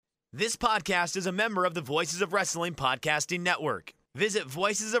This podcast is a member of the Voices of Wrestling Podcasting Network. Visit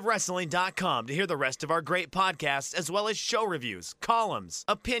voicesofwrestling.com to hear the rest of our great podcasts, as well as show reviews, columns,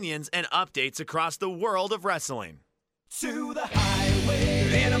 opinions, and updates across the world of wrestling. To the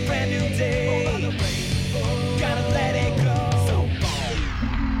highway in a brand new day. Over the rainbow, gotta let it go. So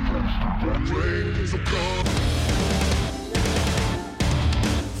go.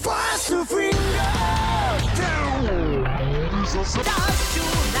 Fast to finger down. Dance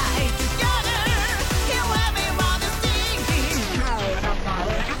tonight together. Here everyone is singing.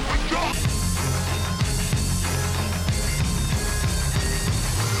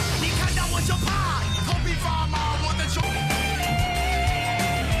 你看到我就怕，头皮发麻，我的手。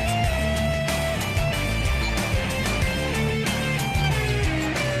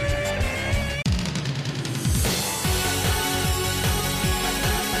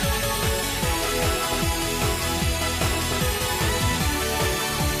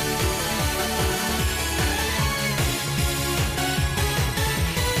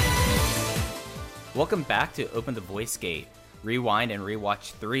Welcome back to Open the Voice Gate, Rewind and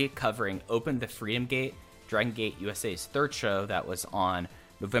Rewatch 3, covering Open the Freedom Gate, Dragon Gate USA's third show that was on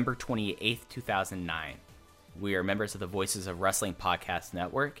November 28th, 2009. We are members of the Voices of Wrestling Podcast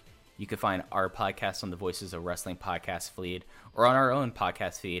Network. You can find our podcast on the Voices of Wrestling podcast feed or on our own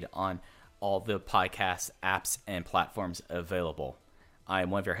podcast feed on all the podcast apps and platforms available. I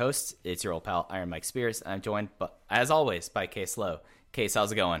am one of your hosts. It's your old pal, Iron Mike Spears. I'm joined, as always, by Case Lowe. Case,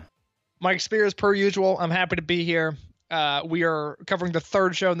 how's it going? Mike Spears, per usual. I'm happy to be here. We are covering the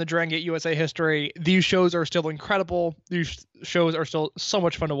third show in the Dragon Gate USA history. These shows are still incredible. These shows are still so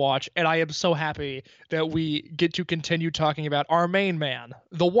much fun to watch, and I am so happy that we get to continue talking about our main man,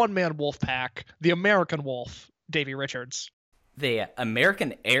 the one-man wolf pack, the American Wolf, Davey Richards. The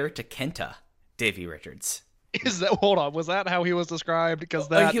American heir to Kenta, Davey Richards. Hold on, was that how he was described? Because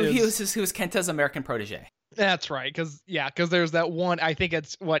he was Kenta's American protege. That's right, because there's that one, I think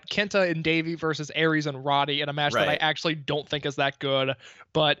it's, Kenta and Davey versus Aries and Roddy in a match that I actually don't think is that good,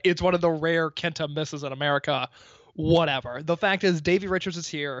 but it's one of the rare Kenta misses in America. Whatever. The fact is, Davey Richards is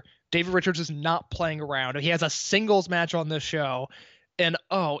here. Davey Richards is not playing around. He has a singles match on this show, and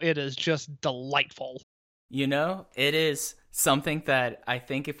it is just delightful. You know, it is something that I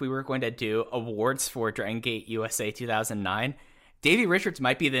think if we were going to do awards for Dragon Gate USA 2009, Davey Richards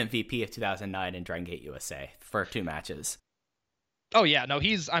might be the MVP of 2009 in Dragon Gate USA for 2 matches. Oh, yeah. No,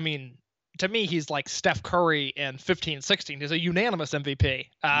 to me, he's like Steph Curry in 15-16. He's a unanimous MVP.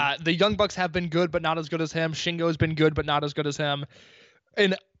 The Young Bucks have been good, but not as good as him. Shingo's been good, but not as good as him.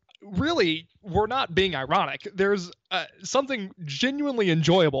 And really, we're not being ironic. There's something genuinely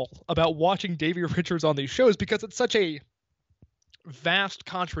enjoyable about watching Davey Richards on these shows because it's such a vast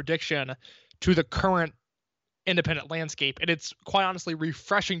contradiction to the current independent landscape, and it's quite honestly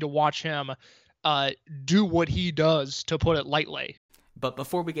refreshing to watch him do what he does, to put it lightly. But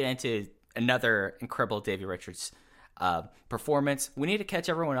before we get into another incredible Davey Richards performance, we need to catch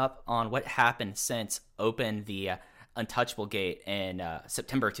everyone up on what happened since Open the Untouchable Gate in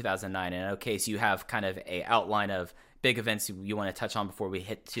September 2009. And in case you have kind of a outline of big events you want to touch on before we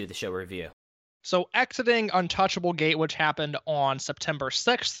hit to the show review. So exiting Untouchable Gate, which happened on September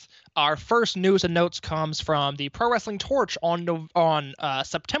 6th, our first news and notes comes from the Pro Wrestling Torch on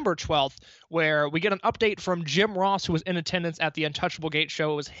September 12th, where we get an update from Jim Ross, who was in attendance at the Untouchable Gate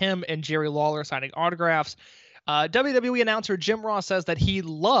show. It was him and Jerry Lawler signing autographs. WWE announcer Jim Ross says that he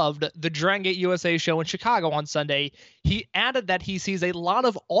loved the Dragon Gate USA show in Chicago on Sunday. He added that he sees a lot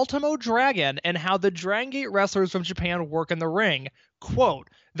of Ultimo Dragon and how the Dragon Gate wrestlers from Japan work in the ring. Quote,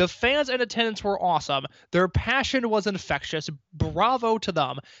 "The fans in attendance were awesome. Their passion was infectious. Bravo to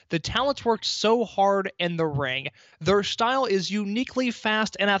them. The talents worked so hard in the ring. Their style is uniquely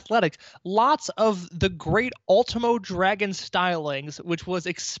fast and athletic. Lots of the great Ultimo Dragon stylings, which was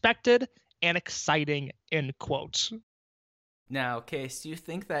expected and exciting," end quotes. Now, Case, do you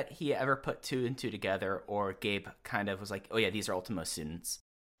think that he ever put 2 and 2 together, or Gabe kind of was like, oh yeah, these are Ultimo students?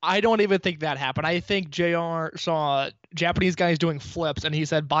 I don't even think that happened. I think JR saw Japanese guys doing flips, and he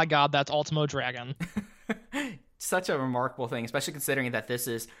said, by God, that's Ultimo Dragon. Such a remarkable thing, especially considering that this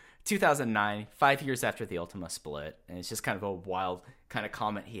is 2009, 5 years after the Ultimo split, and it's just kind of a wild kind of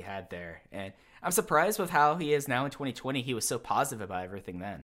comment he had there. And I'm surprised with how he is now in 2020. He was so positive about everything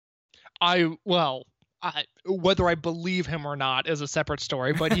then. Whether I believe him or not is a separate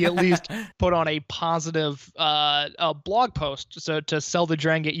story, but he at least put on a positive blog post to sell the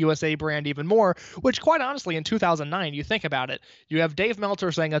Dragon Gate USA brand even more, which quite honestly, in 2009, you think about it, you have Dave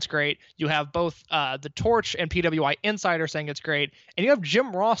Meltzer saying that's great, you have both the Torch and PWI Insider saying it's great, and you have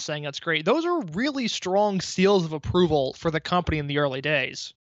Jim Ross saying that's great. Those are really strong seals of approval for the company in the early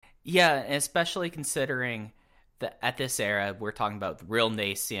days. Yeah, and especially considering that at this era, we're talking about real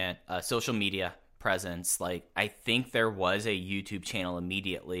nascent social media presence. Like, I think there was a YouTube channel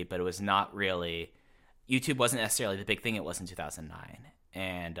immediately, but it was not really. YouTube wasn't necessarily the big thing it was in 2009.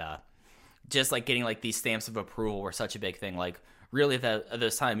 And just like getting like these stamps of approval were such a big thing. Like, really, at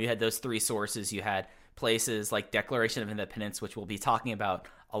this time, you had those three sources. You had places like Declaration of Independence, which we'll be talking about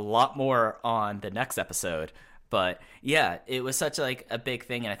a lot more on the next episode. But yeah, it was such like a big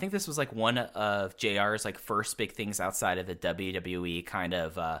thing, and I think this was like one of JR's like first big things outside of the WWE kind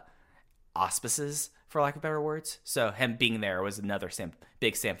of auspices, for lack of better words. So him being there was another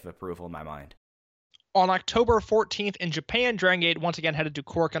big stamp of approval in my mind. On October 14th in Japan, Dragon Gate once again headed to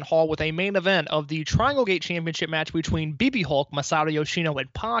Korakuen Hall with a main event of the Triangle Gate Championship match between BB Hulk, Masato Yoshino,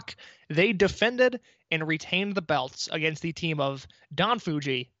 and Pac. They defended and retained the belts against the team of Don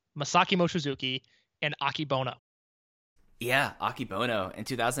Fuji, Masaki Mochizuki, and Akibono. Yeah, Akibono. In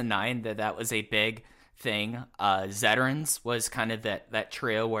 2009, that was a big thing. Zeterans was kind of that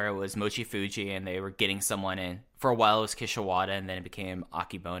trio where it was Mochi Fuji and they were getting someone in. For a while, it was Kishiwada, and then it became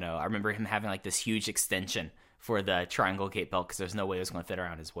Akibono. I remember him having like this huge extension for the Triangle Gate belt because there's no way it was going to fit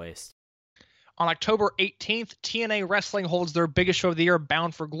around his waist. On October 18th, TNA Wrestling holds their biggest show of the year,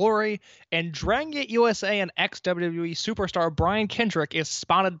 Bound for Glory, and Dragon Gate USA and ex-WWE superstar Brian Kendrick is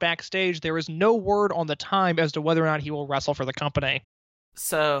spotted backstage. There is no word on the time as to whether or not he will wrestle for the company.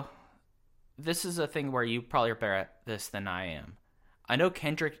 So, this is a thing where you probably are better at this than I am. I know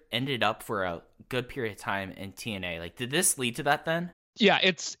Kendrick ended up for a good period of time in TNA. Like, did this lead to that then? Yeah,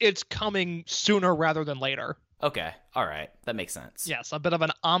 it's coming sooner rather than later. Okay, all right. That makes sense. Yes, a bit of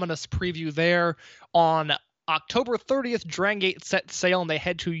an ominous preview there. On October 30th, Dragon Gate set sail and they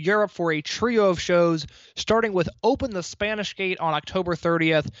head to Europe for a trio of shows, starting with Open the Spanish Gate on October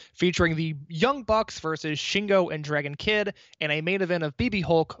 30th, featuring the Young Bucks versus Shingo and Dragon Kid, and a main event of BB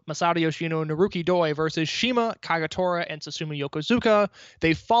Hulk, Masato Yoshino, and Naruki Doi versus Shima, Kagatora, and Susumu Yokozuka.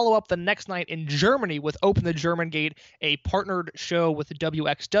 They follow up the next night in Germany with Open the German Gate, a partnered show with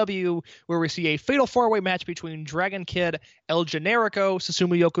WXW, where we see a fatal four-way match between Dragon Kid, El Generico,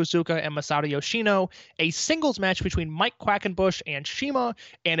 Susumu Yokozuka, and Masato Yoshino, a singles match between Mike Quackenbush and Shima,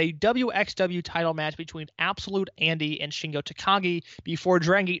 and a WXW title match between Absolute Andy and Shingo Takagi before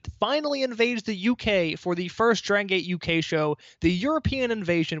Dragon Gate finally invades the UK for the first Dragon Gate UK show, the European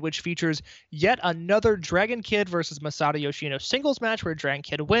Invasion, which features yet another Dragon Kid versus Masato Yoshino singles match where Dragon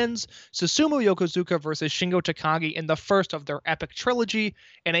Kid wins, Susumu Yokozuka versus Shingo Takagi in the first of their epic trilogy,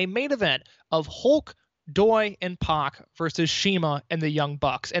 and a main event of Hulk, Doi, and Pac versus Shima and the Young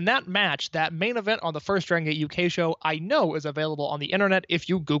Bucks. And that match, that main event on the first Dragon Gate UK show, I know is available on the internet if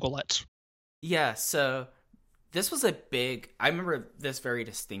you Google it. Yeah, so this was I remember this very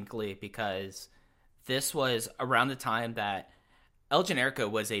distinctly because this was around the time that El Generico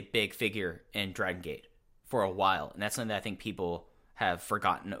was a big figure in Dragon Gate for a while. And that's something that I think people have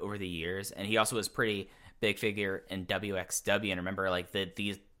forgotten over the years. And he also was pretty big figure in WXW. And remember, like,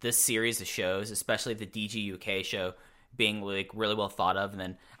 this series of shows, especially the DG UK show, being like really well thought of. And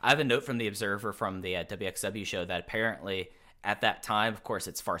then I have a note from the Observer from the WXW show that apparently at that time, of course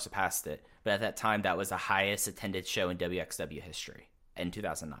it's far surpassed it, but at that time that was the highest attended show in WXW history in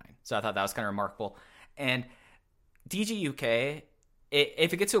 2009. So I thought that was kind of remarkable. And DG UK,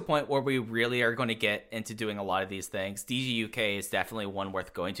 if it gets to a point where we really are going to get into doing a lot of these things, DG UK is definitely one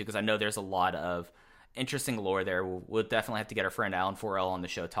worth going to because I know there's a lot of interesting lore there. We'll definitely have to get our friend Alan Forel on the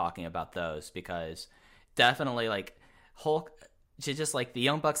show talking about those because definitely like Hulk, just like the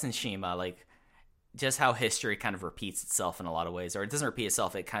Young Bucks and Shima, like just how history kind of repeats itself in a lot of ways, or it doesn't repeat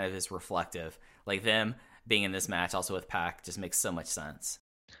itself, it kind of is reflective. Like them being in this match also with Pac just makes so much sense.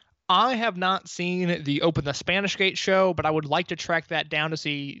 I have not seen the Open the Spanish Gate show, but I would like to track that down to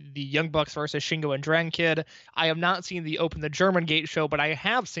see the Young Bucks versus Shingo and Dragon Kid. I have not seen the Open the German Gate show, but I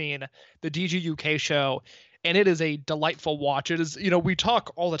have seen the DG UK show, and it is a delightful watch. It is, we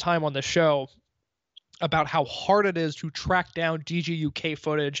talk all the time on the show about how hard it is to track down DG UK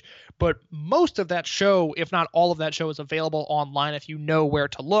footage, but most of that show, if not all of that show, is available online if you know where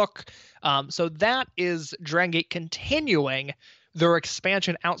to look. So that is Dragon Gate continuing their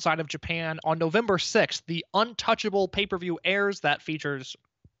expansion outside of Japan. On November 6th, the Untouchable pay-per-view airs that features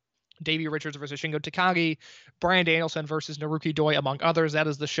Davey Richards versus Shingo Takagi, Bryan Danielson versus Naruki Doi, among others. That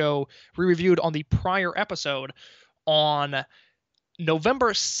is the show we reviewed on the prior episode. On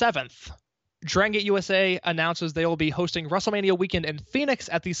November 7th, Dragon Gate USA announces they will be hosting WrestleMania weekend in Phoenix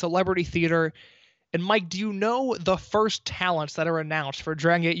at the Celebrity Theater. And Mike, do you know the first talents that are announced for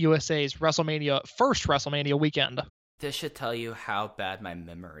Dragon Gate USA's first WrestleMania weekend? This should tell you how bad my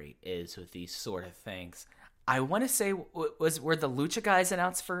memory is with these sort of things. I want to say, were the Lucha guys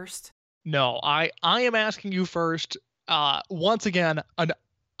announced first? No, I am asking you first. Once again, an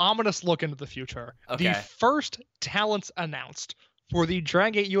ominous look into the future. The Okay. first talents announced for the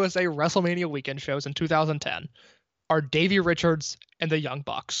Dragon Gate USA WrestleMania weekend shows in 2010 are Davey Richards and the Young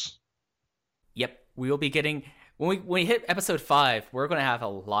Bucks. Yep, we will be getting when we hit episode 5. We're going to have a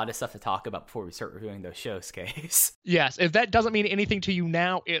lot of stuff to talk about before we start reviewing those shows, Case. Yes, if that doesn't mean anything to you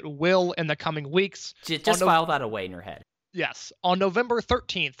now, it will in the coming weeks. Just file that away in your head. Yes, on November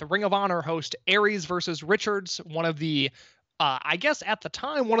 13th, the Ring of Honor host Aries versus Richards, one of the, I guess at the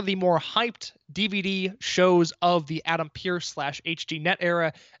time, one of the more hyped DVD shows of the Adam Pearce / HD Net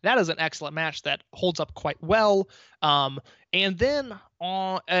era. That is an excellent match that holds up quite well. And then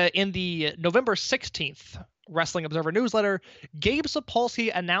in the November 16th Wrestling Observer newsletter, Gabe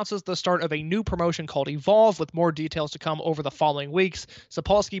Sapolsky announces the start of a new promotion called Evolve, with more details to come over the following weeks.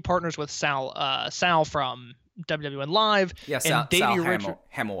 Sapolsky partners with Sal from WWN Live. Yeah, and Davey Richards.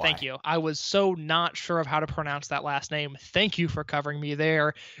 Thank you. I was so not sure of how to pronounce that last name. Thank you for covering me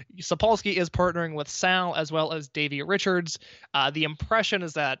there. Sapolsky is partnering with Sal as well as Davey Richards. The impression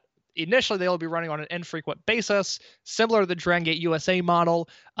is that initially they will be running on an infrequent basis, similar to the Dragon Gate USA model.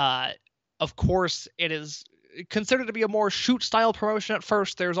 Of course, it is considered to be a more shoot style promotion at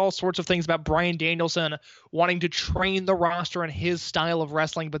first. There's all sorts of things about Bryan Danielson wanting to train the roster in his style of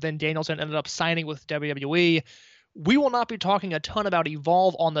wrestling, but then Danielson ended up signing with WWE. We will not be talking a ton about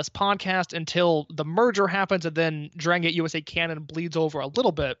Evolve on this podcast until the merger happens, and then Dragon Gate USA canon bleeds over a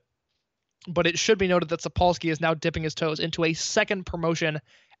little bit. But it should be noted that Sapolsky is now dipping his toes into a second promotion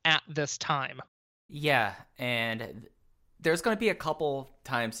at this time. Yeah, and there's going to be a couple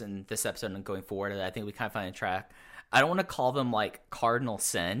times in this episode and going forward that I think we kind of find a track. I don't want to call them like cardinal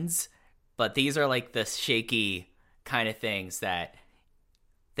sins, but these are like the shaky kind of things that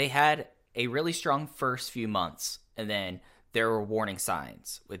they had a really strong first few months, and then there were warning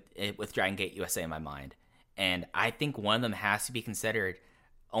signs with Dragon Gate USA in my mind. And I think one of them has to be considered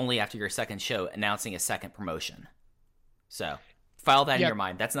only after your second show announcing a second promotion. So file that in your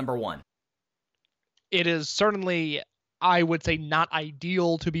mind. That's number one. It is certainly, I would say, not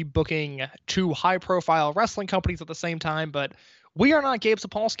ideal to be booking two high-profile wrestling companies at the same time, but we are not Gabe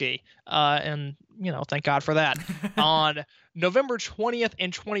Sapolsky, and, thank God for that. On November 20th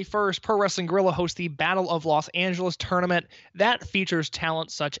and 21st, Pro Wrestling Guerrilla hosts the Battle of Los Angeles tournament. That features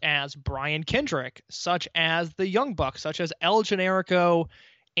talent such as Brian Kendrick, such as the Young Bucks, such as El Generico,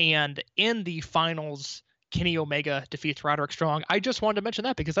 and in the finals, Kenny Omega defeats Roderick Strong. I just wanted to mention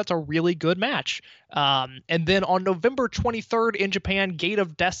that because that's a really good match. And then on November 23rd in Japan, Gate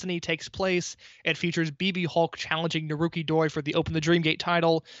of Destiny takes place. It features BB Hulk challenging Naruki Doi for the Open the Dream Gate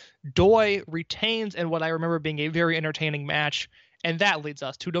title. Doi retains in what I remember being a very entertaining match. And that leads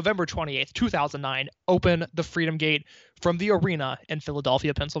us to November 28th, 2009, Open the Freedom Gate from the arena in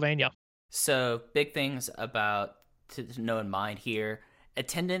Philadelphia, Pennsylvania. So big things about to know in mind here.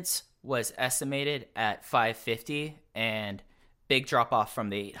 Attendance was estimated at 550, and big drop off from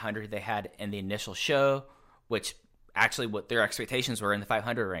the 800 they had in the initial show, which actually what their expectations were in the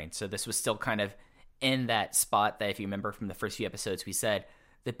 500 range. So this was still kind of in that spot that, if you remember from the first few episodes, we said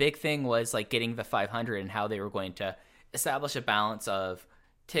the big thing was like getting the 500 and how they were going to establish a balance of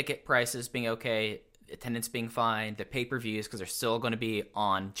ticket prices being okay, attendance being fine, the pay-per-views, because they're still going to be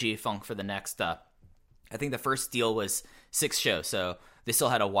on G-Funk for the next I think the first deal was 6 shows, so they still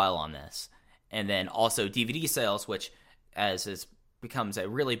had a while on this. And then also DVD sales, which becomes a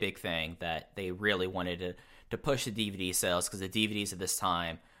really big thing that they really wanted to push the DVD sales, because the DVDs at this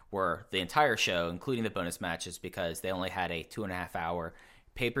time were the entire show, including the bonus matches, because they only had a 2.5 hour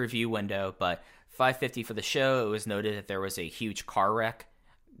pay-per-view window. But $550 for the show. It was noted that there was a huge car wreck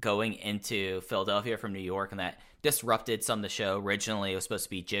going into Philadelphia from New York, and that disrupted some of the show. Originally, it was supposed to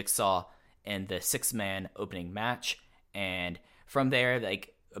be Jigsaw in the 6-man opening match, and from there,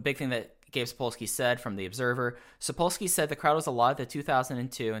 like a big thing that Gabe Sapolsky said from The Observer, Sapolsky said the crowd was a lot of the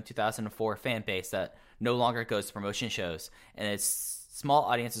 2002 and 2004 fan base that no longer goes to promotion shows, and its small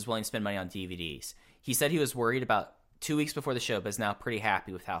audience is willing to spend money on DVDs. He said he was worried about 2 weeks before the show, but is now pretty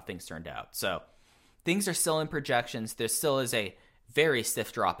happy with how things turned out. So things are still in projections. There still is a very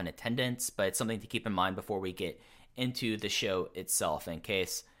stiff drop in attendance, but it's something to keep in mind before we get into the show itself, in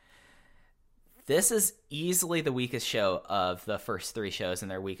case this is easily the weakest show of the first 3 shows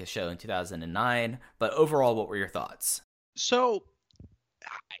and their weakest show in 2009. But overall, what were your thoughts? So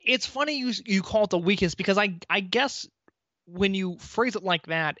it's funny you call it the weakest, because I guess when you phrase it like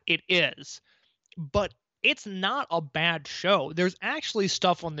that, it is. But it's not a bad show. There's actually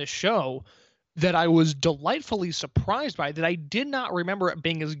stuff on this show that I was delightfully surprised by, that I did not remember it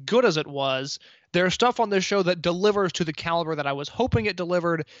being as good as it was. There's stuff on this show that delivers to the caliber that I was hoping it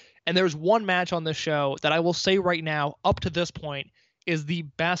delivered, and there's one match on this show that I will say right now, up to this point, is the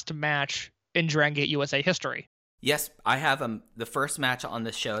best match in Dragon Gate USA history. Yes, I have the first match on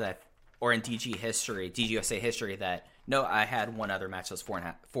this show that, or in DG USA history, that no, I had one other match that was 4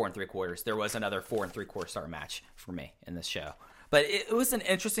 3/4. There was another 4 3/4 star match for me in this show, but it was an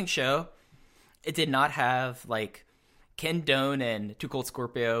interesting show. It did not have like Ken Doan and Too Cold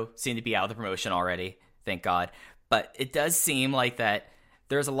Scorpio seem to be out of the promotion already, thank God. But it does seem like that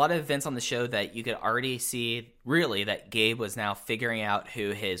there's a lot of events on the show that you could already see really that Gabe was now figuring out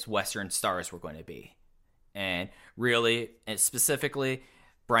who his Western stars were going to be. And really, and specifically,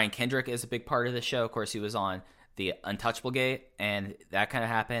 Brian Kendrick is a big part of the show. Of course, he was on the Untouchable Gate, and that kind of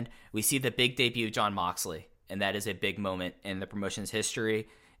happened. We see the big debut, Jon Moxley, and that is a big moment in the promotion's history.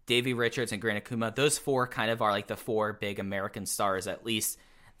 Davey Richards and Grant Akuma, those four kind of are like the four big American stars. At least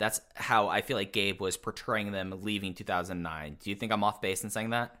that's how I feel like Gabe was portraying them leaving 2009. Do you think I'm off base in saying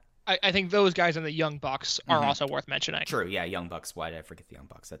that? I think those guys in the Young Bucks are also worth mentioning. True, yeah, Young Bucks. Why did I forget the Young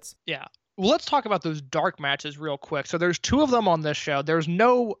Bucks? Yeah. Well, let's talk about those dark matches real quick. So there's two of them on this show. There's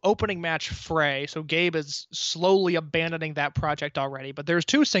no opening match fray, so Gabe is slowly abandoning that project already. But there's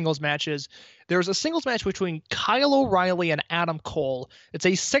two singles matches. There's a singles match between Kyle O'Reilly and Adam Cole. It's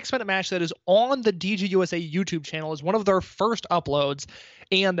a 6-minute match that is on the DGUSA YouTube channel. It's one of their first uploads,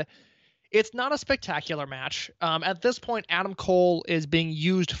 and it's not a spectacular match. At this point, Adam Cole is being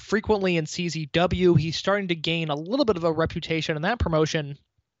used frequently in CZW. He's starting to gain a little bit of a reputation in that promotion.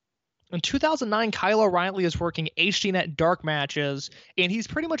 In 2009, Kyle O'Reilly is working HDNet dark matches, and he's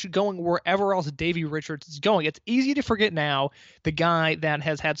pretty much going wherever else Davey Richards is going. It's easy to forget now, the guy that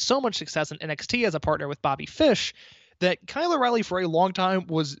has had so much success in NXT as a partner with Bobby Fish, that Kyle O'Reilly for a long time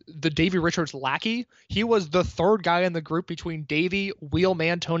was the Davey Richards lackey. He was the third guy in the group between Davey,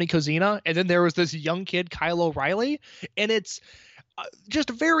 Wheelman, Tony Kozina, and then there was this young kid, Kyle O'Reilly. And it's just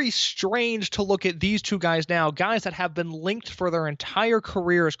very strange to look at these two guys now, guys that have been linked for their entire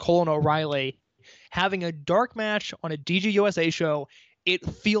careers, Cole and O'Reilly, having a dark match on a DGUSA show. It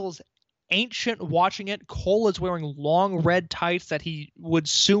feels ancient watching it. Cole is wearing long red tights that he would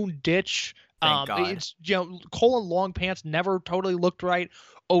soon ditch. Thank God. It's, Cole in long pants never totally looked right.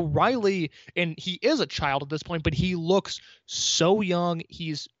 O'Reilly, and he is a child at this point, but he looks so young.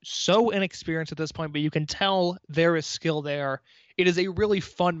 He's so inexperienced at this point, but you can tell there is skill there. It is a really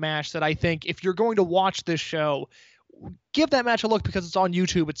fun match that I think if you're going to watch this show, give that match a look because it's on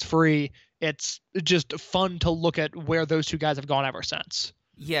YouTube. It's free. It's just fun to look at where those two guys have gone ever since.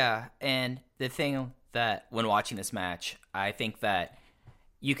 Yeah, and the thing that when watching this match, I think that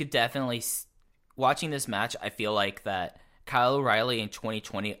you could definitely watching this match, I feel like that Kyle O'Reilly in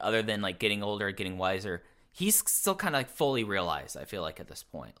 2020, other than like getting older, getting wiser, he's still kind of like fully realized, I feel like at this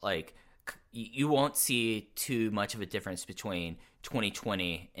point. Like you won't see too much of a difference between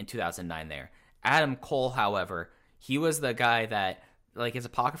 2020 and 2009 there. Adam Cole, however, he was the guy that like is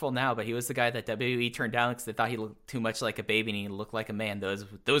apocryphal now, but he was the guy that WWE turned down because they thought he looked too much like a baby and he looked like a man. Those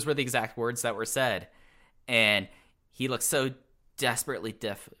were the exact words that were said. And he looked so desperately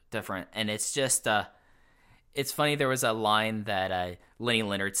different. And it's just it's funny, there was a line that Lenny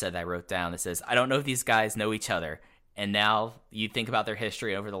Leonard said that I wrote down that says, I don't know if these guys know each other. And now you think about their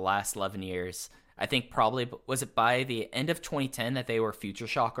history over the last 11 years. I think probably, was it by the end of 2010 that they were Future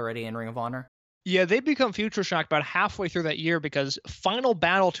Shock already in Ring of Honor? Yeah, they become Future Shock about halfway through that year because Final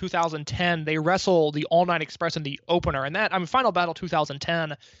Battle 2010, they wrestle the All Night Express in the opener. And that, Final Battle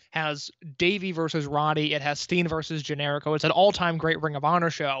 2010 has Davey versus Roddy. It has Steen versus Generico. It's an all-time great Ring of Honor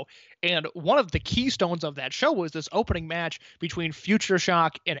show. And one of the keystones of that show was this opening match between Future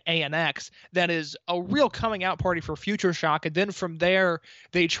Shock and ANX that is a real coming out party for Future Shock. And then from there,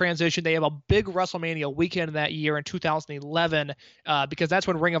 they transition. They have a big WrestleMania weekend that year in 2011 because that's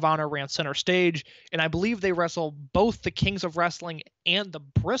when Ring of Honor ran center stage. And I believe they wrestle both the Kings of Wrestling and the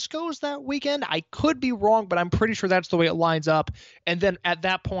Briscoes that weekend. I could be wrong, but I'm pretty sure that's the way it lines up. And then at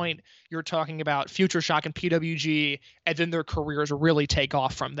that point, you're talking about Future Shock and PWG, and then their careers really take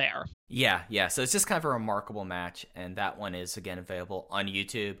off from there. Yeah. So it's just kind of a remarkable match, and that one is, again, available on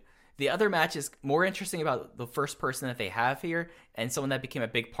YouTube. The other match is more interesting about the first person that they have here, and someone that became a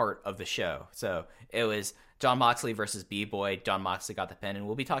big part of the show. So it was Jon Moxley versus B-Boy. Jon Moxley got the pin, and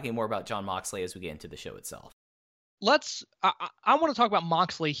we'll be talking more about Jon Moxley as we get into the show itself. I want to talk about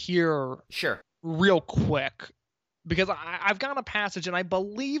Moxley here real quick, because I've got a passage, and I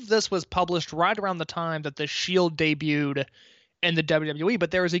believe this was published right around the time that the Shield debuted in the WWE, but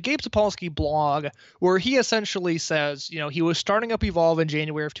there is a Gabe Sapolsky blog where he essentially says, he was starting up Evolve in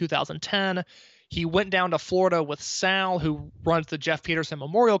January of 2010. He went down to Florida with Sal, who runs the Jeff Peterson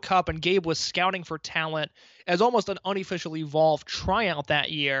Memorial Cup, and Gabe was scouting for talent as almost an unofficial Evolve tryout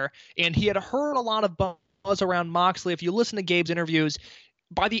that year. And he had heard a lot of buzz around Moxley. If you listen to Gabe's interviews,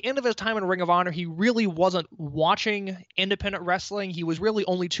 by the end of his time in Ring of Honor, he really wasn't watching independent wrestling. He was really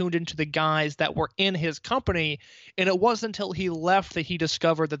only tuned into the guys that were in his company. And it wasn't until he left that he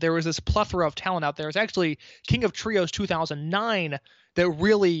discovered that there was this plethora of talent out there. It's actually King of Trios 2009 that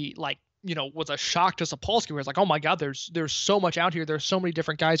really, was a shock to Sapolsky, where it's like, oh my God, there's so much out here. There's so many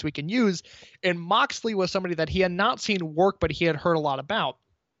different guys we can use. And Moxley was somebody that he had not seen work, but he had heard a lot about.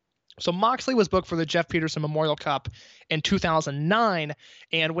 So Moxley was booked for the Jeff Peterson Memorial Cup in 2009,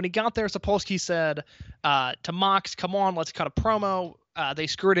 and when he got there, Sapolsky said to Mox, come on, let's cut a promo. They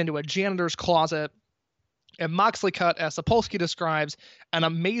screwed into a janitor's closet, and Moxley cut, as Sapolsky describes, an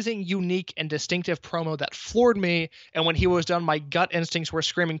amazing, unique, and distinctive promo that floored me, and when he was done, my gut instincts were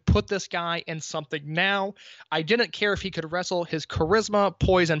screaming, put this guy in something now. I didn't care if he could wrestle. His charisma,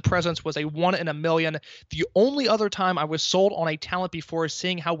 poise, and presence was a 1 in a million. The only other time I was sold on a talent before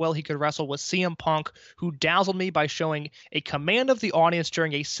seeing how well he could wrestle was CM Punk, who dazzled me by showing a command of the audience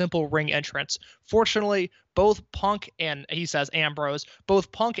during a simple ring entrance. Fortunately, both Punk and, he says, Ambrose,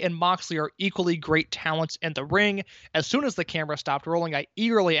 both Punk and Moxley are equally great talents in the ring. As soon as the camera stopped rolling, I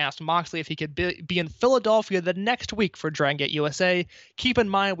eagerly asked Moxley if he could be in Philadelphia the next week for Dragon Gate USA. Keep in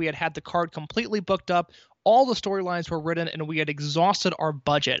mind, we had the card completely booked up. All the storylines were written, and we had exhausted our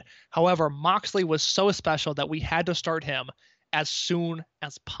budget. However, Moxley was so special that we had to start him as soon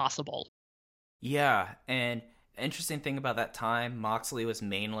as possible. Yeah, and interesting thing about that time, Moxley was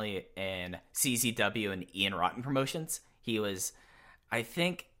mainly in CZW and Ian Rotten promotions. He was, I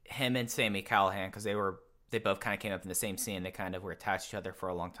think, him and Sami Callihan, because they both kind of came up in the same scene. They kind of were attached to each other for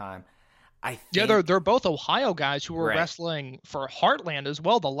a long time. They're both Ohio guys who were wrestling for Heartland as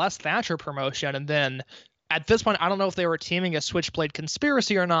well, the Les Thatcher promotion. And then at this point, I don't know if they were teaming a Switchblade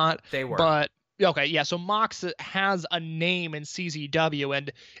Conspiracy or not. They were. But okay, yeah. So Mox has a name in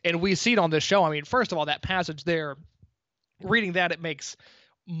CZW, and we see it on this show. I mean, first of all, that passage there, reading that, it makes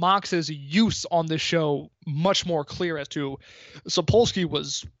Mox's use on the show much more clear as to Sapolsky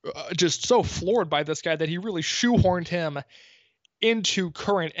was just so floored by this guy that he really shoehorned him into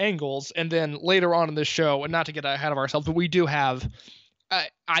current angles. And then later on in the show, and not to get ahead of ourselves, but we do have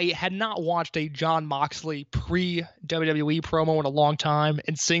I had not watched a John Moxley pre-WWE promo in a long time,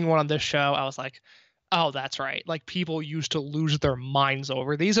 and seeing one on this show, I was like, oh, that's right. Like, people used to lose their minds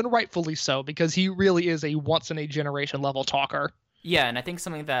over these, and rightfully so, because he really is a once-in-a-generation level talker. Yeah, and I think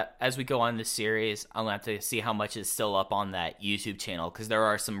something that, as we go on this series, I'll have to see how much is still up on that YouTube channel, because there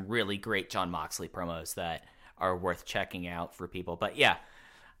are some really great John Moxley promos that are worth checking out for people. But yeah,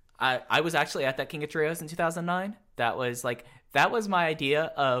 I was actually at that King of Trios in 2009. That was my idea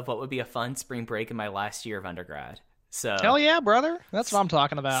of what would be a fun spring break in my last year of undergrad. So hell yeah, brother. That's what I'm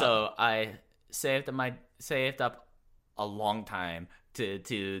talking about. So I saved up a long time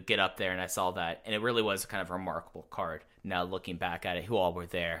to get up there, and I saw that, and it really was kind of a remarkable card. Now looking back at it, who all were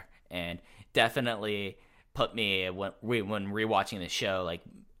there, and definitely put me when rewatching the show, like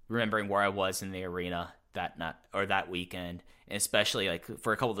remembering where I was in the arena that weekend, and especially like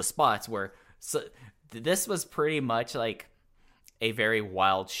for a couple of the spots where this was pretty much like a very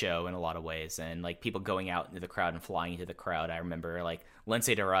wild show in a lot of ways, and like people going out into the crowd and flying into the crowd. I remember like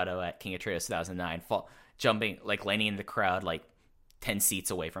Lince Dorado at King of Trios 2009 jumping, like landing in the crowd like 10 seats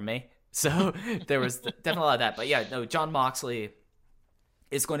away from me. So there was definitely a lot of that. But yeah, no, John Moxley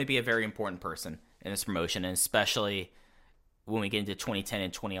is going to be a very important person in this promotion, and especially when we get into 2010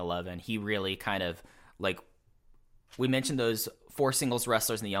 and 2011, he really kind of, like, we mentioned those 4 singles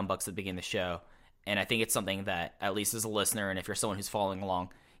wrestlers in the Young Bucks at the beginning of the show, and I think it's something that, at least as a listener, and if you're someone who's following along,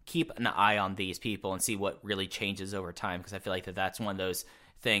 keep an eye on these people and see what really changes over time, because I feel like that's one of those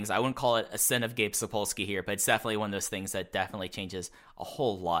things. I wouldn't call it a sin of Gabe Sapolsky here, but it's definitely one of those things that definitely changes a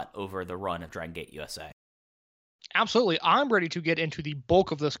whole lot over the run of Dragon Gate USA. Absolutely. I'm ready to get into the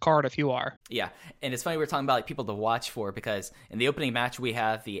bulk of this card if you are. Yeah, and it's funny we're talking about like people to watch for, because in the opening match we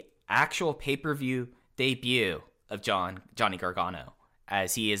have the actual pay-per-view debut of Johnny Gargano,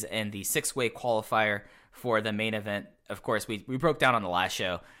 as he is in the 6-way qualifier for the main event. Of course, we broke down on the last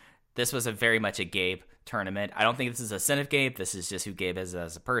show. This was very much a Gabe tournament. I don't think this is a sin of Gabe. This is just who Gabe is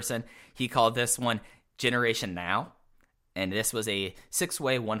as a person. He called this one Generation Now, and this was a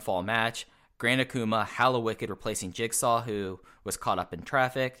 6-way one-fall match. Grand Akuma, Hallowicked replacing Jigsaw, who was caught up in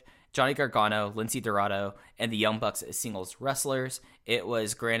traffic, Johnny Gargano, Lince Dorado, and the Young Bucks as singles wrestlers. It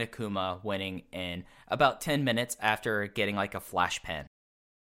was Grand Akuma winning in about 10 minutes after getting like a flash pen.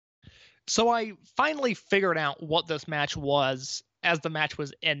 So I finally figured out what this match was as the match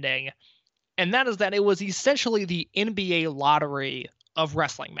was ending. And that is that it was essentially the NBA lottery of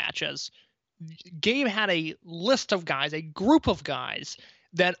wrestling matches. Gabe had a list of guys, a group of guys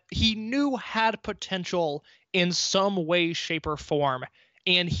that he knew had potential in some way, shape, or form.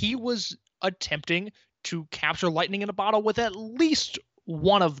 And he was attempting to capture lightning in a bottle with at least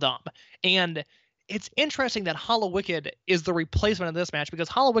one of them. And it's interesting that Hollow Wicked is the replacement in this match because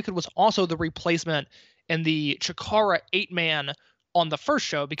Hollow Wicked was also the replacement in the Chikara 8-man on the first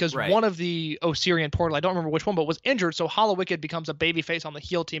show because one of the Osirian Portal, I don't remember which one, but was injured. So Hollow Wicked becomes a babyface on the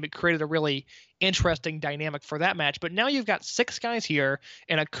heel team. It created a really interesting dynamic for that match. But now you've got 6 guys here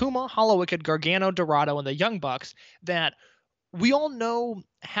in Akuma, Hollow Wicked, Gargano, Dorado, and the Young Bucks that we all know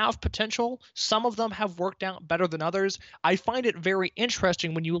have potential. Some of them have worked out better than others. I find it very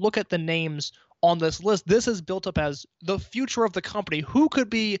interesting when you look at the names on this list. This is built up as the future of the company. Who could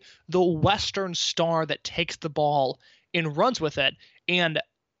be the Western star that takes the ball and runs with it? And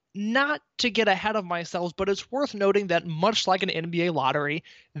not to get ahead of myself, but it's worth noting that much like an NBA lottery,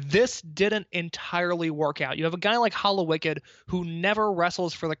 this didn't entirely work out. You have a guy like Hollow Wicked who never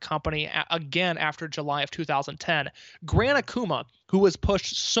wrestles for the company again after July of 2010. Gran Akuma, who was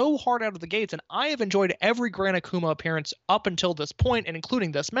pushed so hard out of the gates, and I have enjoyed every Gran Akuma appearance up until this point, and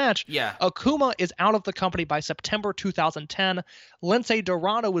including this match. Yeah. Akuma is out of the company by September 2010. Lince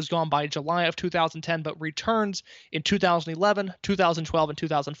Dorado was gone by July of 2010, but returns in 2011, 2012, and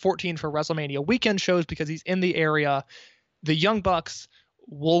 2014 for WrestleMania weekend shows because he's in the area. The Young Bucks,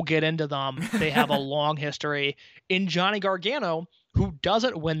 we'll get into them. They have a long history. In Johnny Gargano, who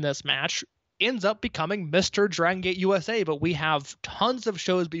doesn't win this match, ends up becoming Mr. Dragon Gate USA, but we have tons of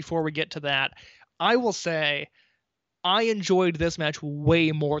shows before we get to that. I will say I enjoyed this match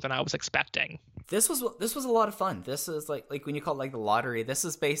way more than I was expecting. This was a lot of fun. This is like when you call it like the lottery, this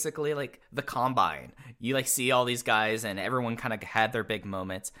is basically like the combine. You like see all these guys and everyone kind of had their big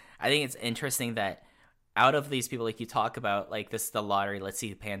moments. I think it's interesting that out of these people, like you talk about, like this is the lottery, let's see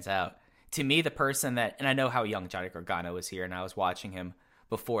who pans out. To me, the person that, and I know how young Johnny Gargano was here, and I was watching him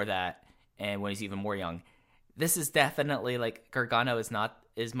before that, and when he's even more young. This is definitely like Gargano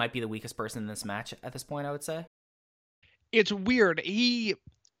might be the weakest person in this match at this point, I would say. It's weird.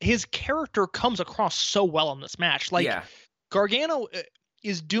 His character comes across so well in this match. Like, yeah. Gargano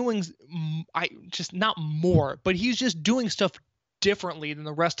is doing, just not more, but he's just doing stuff differently than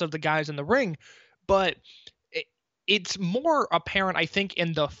the rest of the guys in the ring. But it's more apparent, I think,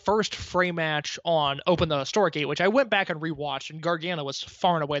 in the first Frey match on Open the Historic Gate, which I went back and rewatched, and Gargano was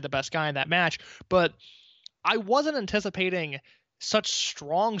far and away the best guy in that match. But I wasn't anticipating such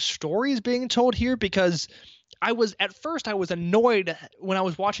strong stories being told here because at first I was annoyed when I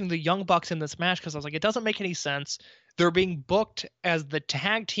was watching the Young Bucks in this match because I was like, it doesn't make any sense. They're being booked as the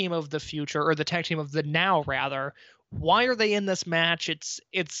tag team of the future, or the tag team of the now, rather. Why are they in this match?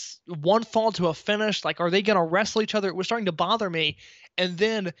 It's one fall to a finish. Like, are they going to wrestle each other? It was starting to bother me. And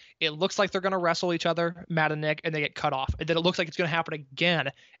then it looks like they're going to wrestle each other, Matt and Nick, and they get cut off. And then it looks like it's going to happen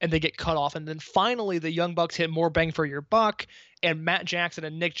again, and they get cut off. And then finally the Young Bucks hit more bang for your buck, and Matt Jackson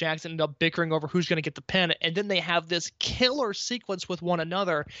and Nick Jackson end up bickering over who's going to get the pin. And then they have this killer sequence with one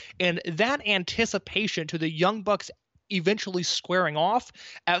another. And that anticipation to the Young Bucks eventually squaring off.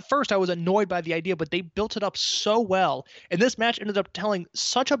 At first I was annoyed by the idea, but they built it up so well, and this match ended up telling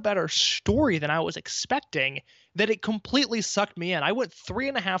such a better story than I was expecting that it completely sucked me in. I went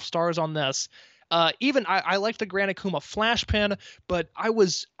 3.5 stars on this. Even I liked the Gran Akuma flash pin, but I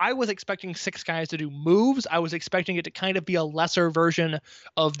was expecting 6 guys to do moves. I was expecting it to kind of be a lesser version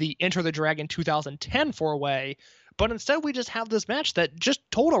of the Enter the Dragon 2010 4-way. But instead, we just have this match that just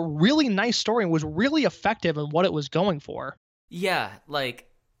told a really nice story and was really effective in what it was going for. Yeah, like,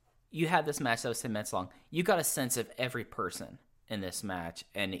 you had this match that was 10 minutes long. You got a sense of every person in this match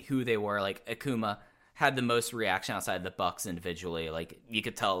and who they were. Like, Akuma had the most reaction outside of the Bucks individually. Like, you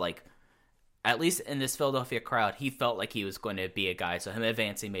could tell, like, at least in this Philadelphia crowd, he felt like he was going to be a guy. So him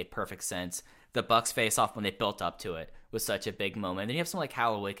advancing made perfect sense. The Bucks face-off, when they built up to it, was such a big moment. Then you have someone like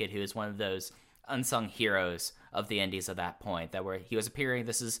Hollow Wicked, who is one of those unsung heroes of the indies at that point, that where he was appearing.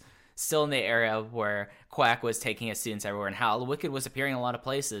 This is still in the era where Quack was taking his students everywhere, and Hollow Wicked was appearing in a lot of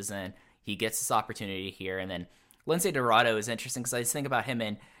places, and he gets this opportunity here. And then Lince Dorado is interesting because I think about him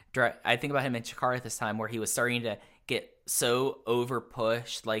in Chikara at this time, where he was starting to get so over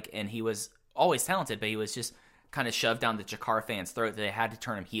pushed, like, and he was always talented, but he was just kind of shoved down the Chikara fans' throat that they had to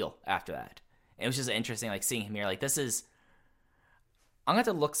turn him heel after that. And it was just interesting, like, seeing him here. Like, this is, I'm going to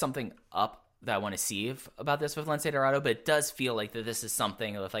have to look something up that I want to see about this with Lince Dorado, but it does feel like that this is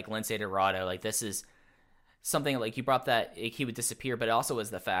something with, like, Lince Dorado. Like, this is something, like, you brought that he would disappear, but it also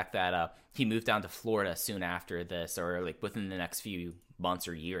was the fact that he moved down to Florida soon after this, or like within the next few months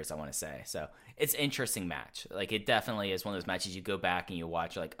or years, I want to say. So it's an interesting match. Like, it definitely is one of those matches you go back and you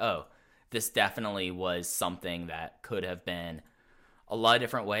watch, like, oh, this definitely was something that could have been a lot of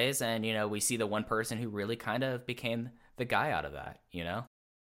different ways. And, you know, we see the one person who really kind of became the guy out of that, you know?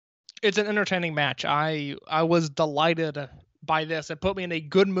 It's an entertaining match. I was delighted by this. It put me in a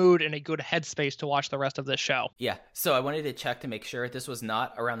good mood and a good headspace to watch the rest of this show. Yeah, so I wanted to check to make sure this was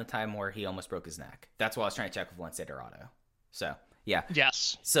not around the time where he almost broke his neck. That's why I was trying to check with Lince Dorado. So, yeah.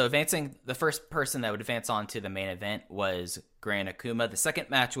 Yes. So advancing, the first person that would advance on to the main event was Gran Akuma. The second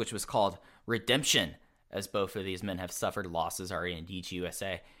match, which was called Redemption, as both of these men have suffered losses already in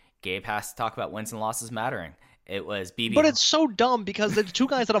DGUSA. Gabe has to talk about wins and losses mattering. It was BB. But it's so dumb because the two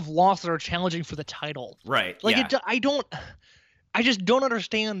guys that have lost that are challenging for the title. Right. Like, yeah. I just don't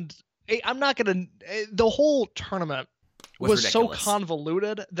understand. I'm not going to. The whole tournament was so ridiculous.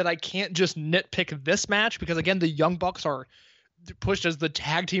 convoluted that I can't just nitpick this match because, again, the Young Bucks are pushed as the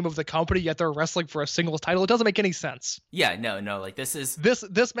tag team of the company, yet they're wrestling for a singles title. It doesn't make any sense. Yeah, no. Like, this is.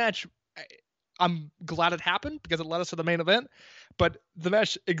 This match, I'm glad it happened because it led us to the main event, but the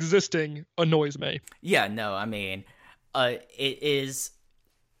match existing annoys me. Yeah, no, I mean, it is.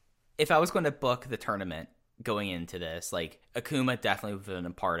 If I was going to book the tournament going into this, like, Akuma definitely would have been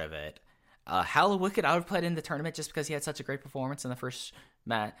a part of it. Hal Wicked, I would put in the tournament just because he had such a great performance in the first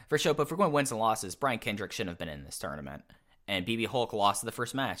show. But if we're going wins and losses, Brian Kendrick shouldn't have been in this tournament. And BB Hulk lost the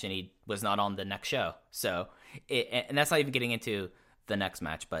first match, and he was not on the next show. So, and that's not even getting into the next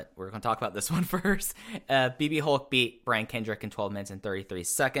match, but we're going to talk about this one first. BB Hulk beat Brian Kendrick in 12 minutes and 33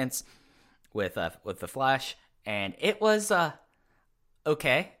 seconds with the Flash, and it was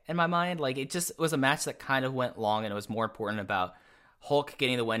okay in my mind. Like, it just was a match that kind of went long, and it was more important about Hulk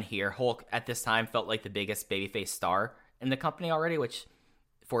getting the win here. Hulk at this time felt like the biggest babyface star in the company already, which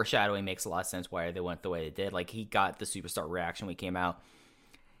foreshadowing makes a lot of sense why they went the way they did. Like, he got the superstar reaction when he came out.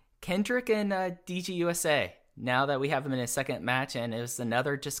 Kendrick and DGUSA, now that we have him in his second match, and it was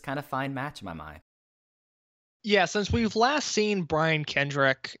another just kind of fine match in my mind. Yeah, since we've last seen Brian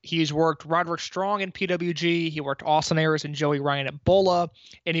Kendrick, he's worked Roderick Strong in PWG, he worked Austin Ayers and Joey Ryan at Bola,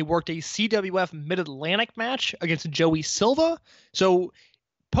 and he worked a CWF Mid-Atlantic match against Joey Silva. So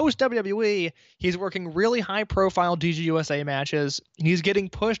post WWE, he's working really high-profile DGUSA matches. He's getting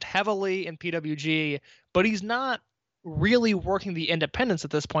pushed heavily in PWG, but he's not really working the independents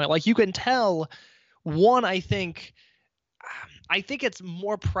at this point. Like, you can tell, one, I think it's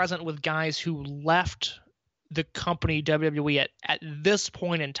more present with guys who left the company WWE at this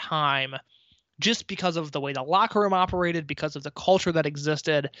point in time, just because of the way the locker room operated, because of the culture that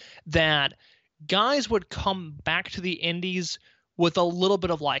existed, that guys would come back to the indies with a little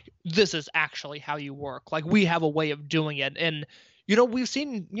bit of like, this is actually how you work. Like, we have a way of doing it. And, you know, we've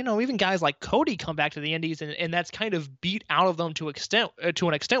seen, you know, even guys like Cody come back to the indies and that's kind of beat out of them to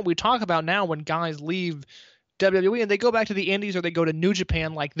an extent. We talk about now when guys leave WWE and they go back to the indies or they go to New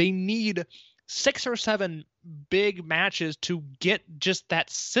Japan, like, they need 6 or 7 big matches to get just that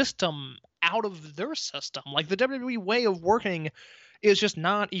system out of their system. Like, the WWE way of working is just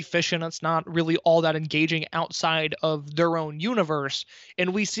not efficient. It's not really all that engaging outside of their own universe.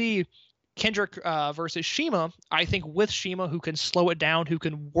 And we see Kendrick versus Shima, I think, with Shima, who can slow it down, who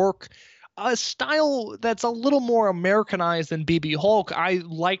can work a style that's a little more Americanized than BB Hulk. I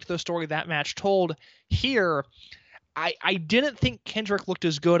liked the story that match told. Here, I didn't think Kendrick looked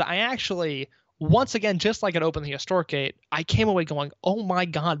as good. I actually, once again, just like it opened the Historic Gate, I came away going, oh my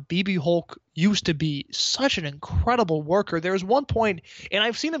God, BB Hulk used to be such an incredible worker. There was one point, and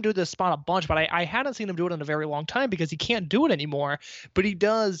I've seen him do this spot a bunch, but I hadn't seen him do it in a very long time because he can't do it anymore. But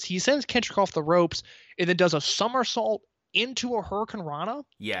he sends Kendrick off the ropes and then does a somersault into a Hurricane Rana.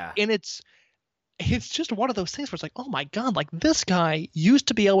 Yeah. And it's just one of those things where it's like, oh my God, like, this guy used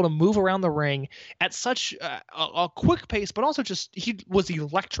to be able to move around the ring at such a quick pace, but also just, he was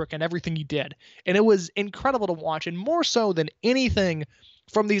electric in everything he did. And it was incredible to watch, and more so than anything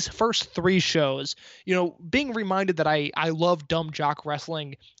from these first 3 shows. You know, being reminded that I love dumb jock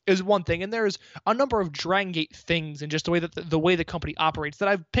wrestling is one thing, and there's a number of Dragon Gate things and just the way that the way the company operates that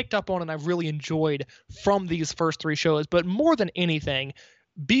I've picked up on and I've really enjoyed from these first 3 shows. But more than anything,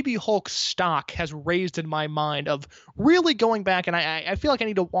 BB Hulk's stock has raised in my mind of really going back, and I feel like I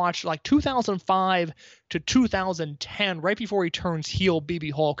need to watch like 2005 to 2010, right before he turns heel,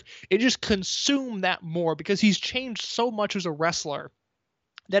 BB Hulk, and just consume that more, because he's changed so much as a wrestler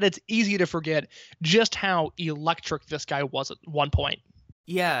that it's easy to forget just how electric this guy was at one point.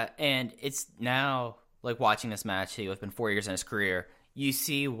 Yeah, and it's now, like, watching this match, it's been 4 years in his career, you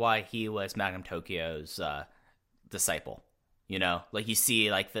see why he was Magnum Tokyo's disciple. You know, like, you see,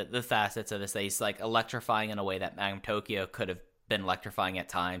 like, the facets of this, that he's, like, electrifying in a way that Magnum Tokyo could have been electrifying at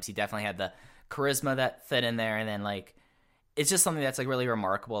times. He definitely had the charisma that fit in there, and then like it's just something that's like really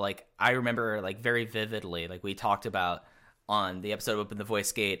remarkable. Like I remember like very vividly, like we talked about on the episode of Open the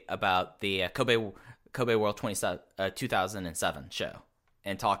Voice Gate about the Kobe World 2007 show,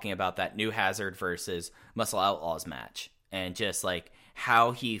 and talking about that New Hazard versus Muscle Outlaws match, and just like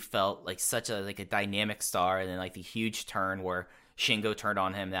how he felt like such a like a dynamic star, and then like the huge turn where Shingo turned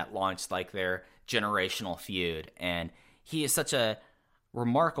on him that launched like their generational feud. And he is such a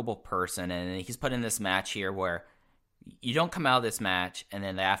remarkable person, and he's put in this match here where you don't come out of this match, and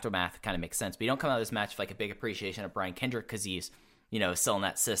then the aftermath kind of makes sense, but you don't come out of this match with like a big appreciation of Brian Kendrick because he's, you know, still in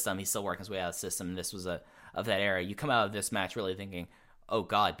that system. He's still working his way out of the system, and this was of that era. You come out of this match really thinking, oh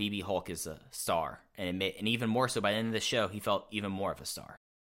God, BB Hulk is a star. And even more so by the end of the show, he felt even more of a star.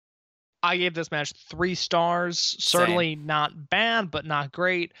 I gave this match 3 stars. Certainly not bad, but not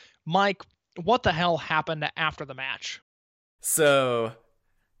great. Mike, what the hell happened after the match? So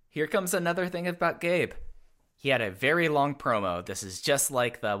here comes another thing about Gabe. He had a very long promo. This is just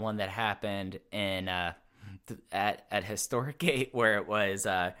like the one that happened in at Historic Gate, where it was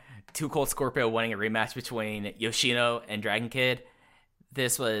Too Cold Scorpio winning a rematch between Yoshino and Dragon Kid.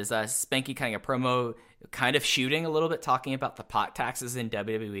 This was Spanky cutting a promo, kind of shooting a little bit, talking about the pot taxes in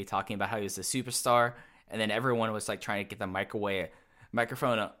WWE, talking about how he was a superstar, and then everyone was like trying to get the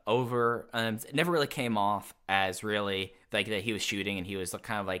microphone over. It never really came off as really like that he was shooting, and he was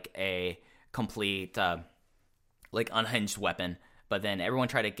kind of like a complete like unhinged weapon. But then everyone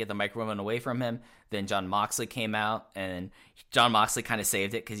tried to get the microphone away from him. Then Jon Moxley came out, and Jon Moxley kind of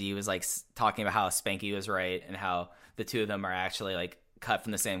saved it because he was like talking about how Spanky was right and how the two of them are actually like cut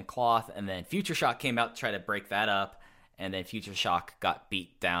from the same cloth. And then Future Shock came out to try to break that up, and then Future Shock got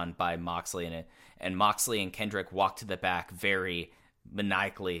beat down by Moxley, and Moxley and Kendrick walked to the back very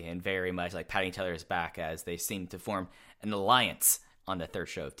maniacally and very much like patting each other's back as they seemed to form an alliance on the third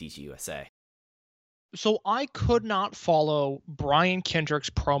show of DGUSA. So I could not follow Brian Kendrick's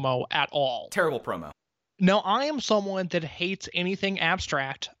promo at all. Terrible promo. Now, I am someone that hates anything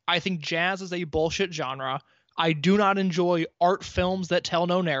abstract. I think jazz is a bullshit genre. I do not enjoy art films that tell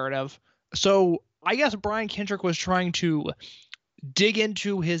no narrative. So I guess Brian Kendrick was trying to dig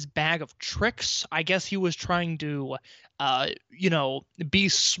into his bag of tricks. I guess he was trying to, be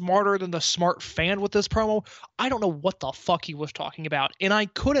smarter than the smart fan with this promo. I don't know what the fuck he was talking about. And I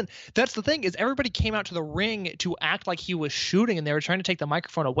couldn't. That's the thing, is everybody came out to the ring to act like he was shooting, and they were trying to take the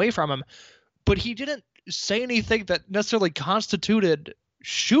microphone away from him. But he didn't say anything that necessarily constituted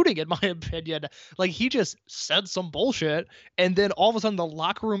shooting, in my opinion. Like, he just said some bullshit, and then all of a sudden the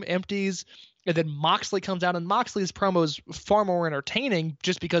locker room empties, and then Moxley comes out, and Moxley's promo is far more entertaining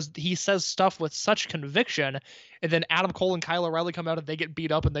just because he says stuff with such conviction. And then Adam Cole and Kyle O'Reilly come out, and they get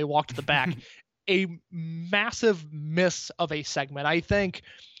beat up, and they walk to the back. A massive miss of a segment. I think,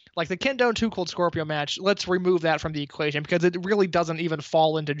 like the Kendo and Too Cold Scorpio match, let's remove that from the equation because it really doesn't even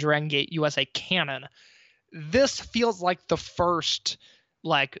fall into Dragon Gate USA canon. This feels like the first,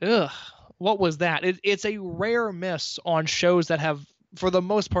 like, what was that? It's a rare miss on shows that have, for the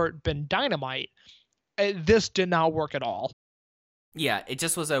most part, been dynamite. This did not work at all. Yeah, it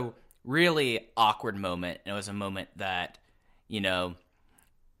just was a really awkward moment. It was a moment that,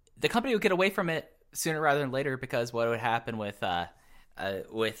 the company would get away from it sooner rather than later because what would happen with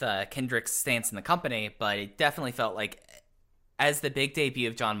Kendrick's stance in the company. But it definitely felt like, as the big debut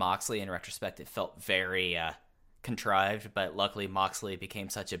of Jon Moxley, in retrospect, it felt very contrived, but luckily Moxley became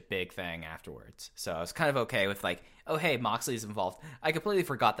such a big thing afterwards. So I was kind of okay with like, oh hey, Moxley's involved. I completely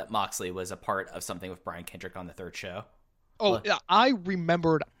forgot that Moxley was a part of something with Brian Kendrick on the third show. Oh, yeah, I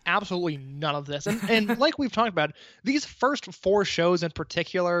remembered absolutely none of this. And like we've talked about, these first 4 shows in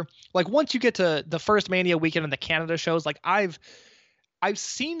particular, like once you get to the first Mania weekend and the Canada shows, like I've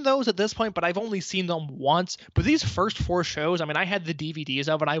seen those at this point, but I've only seen them once. But these first 4 shows, I mean, I had the DVDs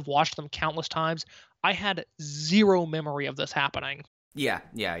of it. I've watched them countless times. I had zero memory of this happening. Yeah.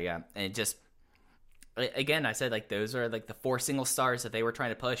 And just, again, I said, like, those are, like, the 4 single stars that they were trying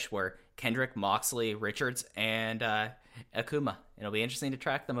to push were Kendrick, Moxley, Richards, and Akuma. It'll be interesting to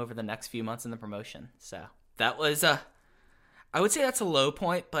track them over the next few months in the promotion. So that was, I would say that's a low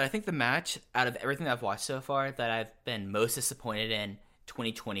point, but I think the match, out of everything I've watched so far, that I've been most disappointed in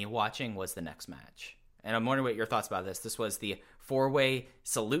 2020 watching was the next match. And I'm wondering what your thoughts about this. This was the 4-way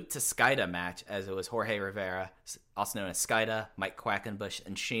Salute to Skida match, as it was Jorge Rivera, also known as Skida, Mike Quackenbush,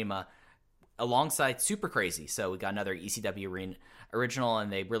 and Shima, alongside Super Crazy. So we got another ECW original,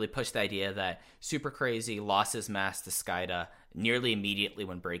 and they really pushed the idea that Super Crazy lost his mask to Skida nearly immediately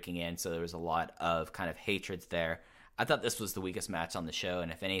when breaking in, so there was a lot of kind of hatred there. I thought this was the weakest match on the show,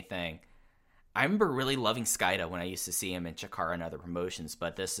 and if anything, I remember really loving Skida when I used to see him in Chikara and other promotions,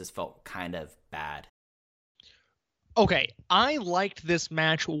 but this just felt kind of bad. Okay, I liked this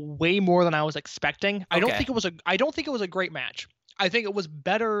match way more than I was expecting. I don't think it was a great match. I think it was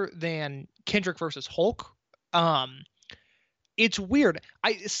better than Kendrick versus Hulk. It's weird.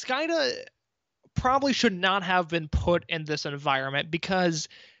 Skida probably should not have been put in this environment because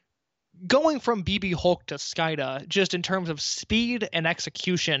going from BB Hulk to Skida, just in terms of speed and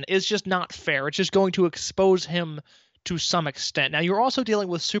execution, is just not fair. It's just going to expose him to some extent. Now, you're also dealing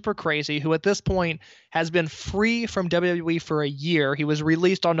with Super Crazy, who at this point has been free from WWE for a year. He was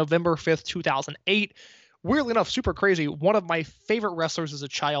released on November 5th, 2008. Weirdly enough, Super Crazy, one of my favorite wrestlers as a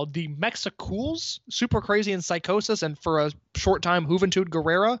child, the Mexicools, Super Crazy and Psychosis, and for a short time, Juventud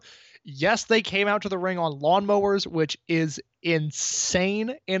Guerrera. Yes, they came out to the ring on lawnmowers, which is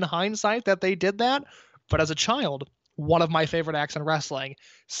insane in hindsight that they did that. But as a child, one of my favorite acts in wrestling.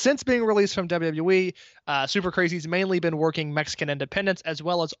 Since being released from WWE, Super Crazy's mainly been working Mexican independence as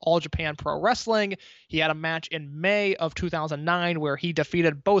well as All Japan Pro Wrestling. He had a match in May of 2009 where he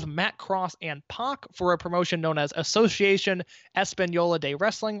defeated both Matt Cross and Pac for a promotion known as Asociación Española de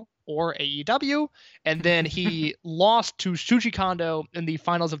Wrestling, or AEW, and then he lost to Shuji Kondo in the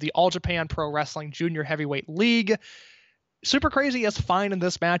finals of the All Japan Pro Wrestling Junior Heavyweight League. Super Crazy is fine in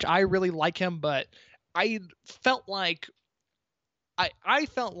this match. I really like him, but I felt like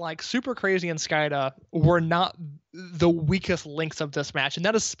Super Crazy and Skida were not the weakest links of this match, and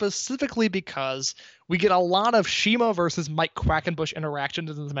that is specifically because we get a lot of Shima versus Mike Quackenbush interactions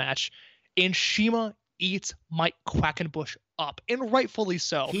in this match, and Shima eats Mike Quackenbush up, and rightfully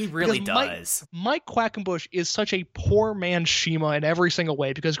so. He really does. Mike Quackenbush is such a poor man Shima in every single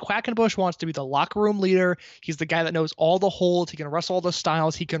way because Quackenbush wants to be the locker room leader. He's the guy that knows all the holds. He can wrestle all the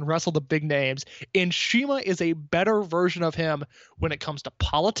styles. He can wrestle the big names. And Shima is a better version of him when it comes to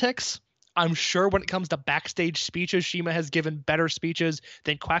politics. I'm sure when it comes to backstage speeches, Shima has given better speeches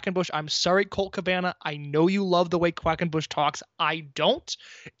than Quackenbush. I'm sorry, Colt Cabana. I know you love the way Quackenbush talks. I don't.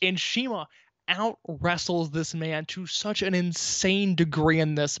 And Shima out wrestles this man to such an insane degree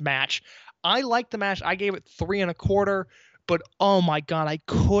in this match. I liked the match. I gave it 3 1/4, but oh my god, I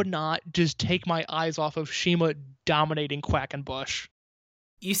could not just take my eyes off of Shima dominating Quackenbush.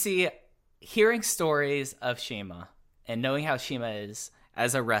 You see, hearing stories of Shima and knowing how Shima is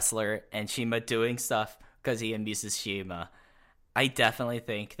as a wrestler and Shima doing stuff because he amuses Shima, I definitely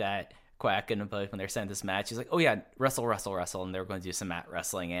think that Quack and when they're sent this match, he's like, oh yeah, wrestle, and they're going to do some mat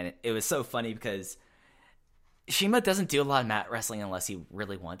wrestling. And it was so funny because Shima doesn't do a lot of mat wrestling unless he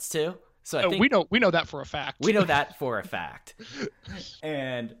really wants to. So I think we know that for a fact. We know that for a fact.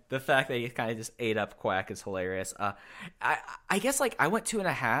 And the fact that he kind of just ate up Quack is hilarious. I guess like I went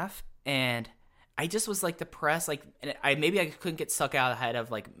 2.5 and I just was like depressed. Like, and I couldn't get stuck out ahead of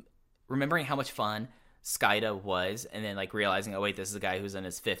like remembering how much fun Skida was, and then like realizing, oh wait, this is a guy who's in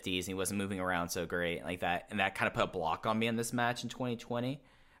his 50s and he wasn't moving around so great like that, and that kind of put a block on me in this match in 2020.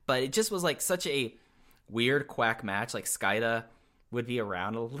 But it just was like such a weird Quack match. Like Skida would be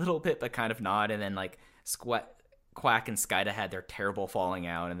around a little bit but kind of not, and then like Quack and Skida had their terrible falling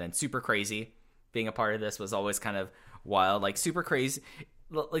out, and then Super Crazy being a part of this was always kind of wild. Like Super Crazy,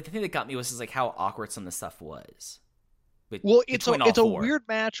 like the thing that got me was just like how awkward some of the stuff was. Well, it's a weird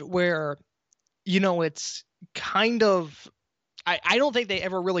match where, you know, it's kind of, I don't think they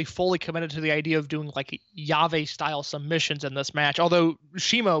ever really fully committed to the idea of doing like Yave style submissions in this match, although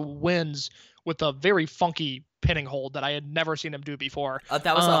Shima wins with a very funky pinning hold that I had never seen him do before.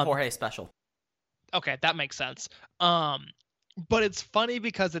 That was a Jorge special. Okay, that makes sense. But it's funny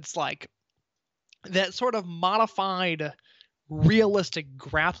because it's like that sort of modified realistic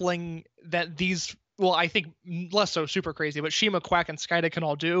grappling that these, well, I think less so Super Crazy, but Shima, Quack, and Skida can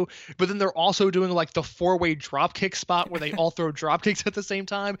all do. But then they're also doing like the 4-way dropkick spot where they all throw dropkicks at the same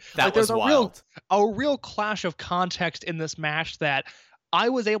time. That like, was wild. A real clash of context in this match that I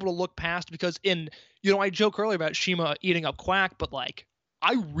was able to look past because I joke earlier about Shima eating up Quack, but like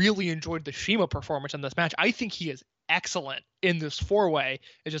I really enjoyed the Shima performance in this match. I think he is excellent in this 4-way.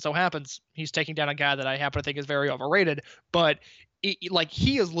 It just so happens he's taking down a guy that I happen to think is very overrated, but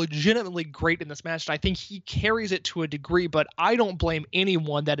he is legitimately great in this match, and I think he carries it to a degree, but I don't blame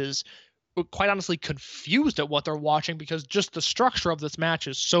anyone that is quite honestly confused at what they're watching because just the structure of this match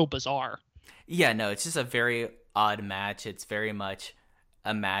is so bizarre. Yeah, no, it's just a very odd match. It's very much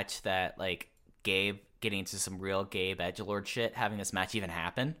a match that like Gabe getting into some real Gabe edgelord shit, having this match even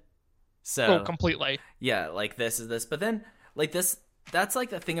happen. So completely. Yeah, like this is this, but then like this, that's like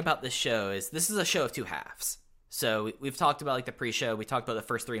the thing about this show is this is a show of two halves. So we've talked about like the pre-show, we talked about the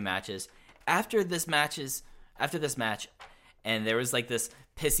first 3 matches. After this match, and there was like this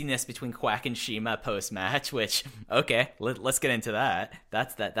pissiness between Quack and Shima post match, which okay, let's get into that.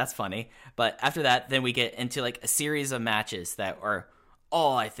 That's funny. But after that, then we get into like a series of matches that are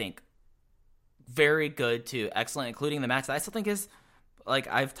all, I think, very good to excellent, including the match that I still think is like,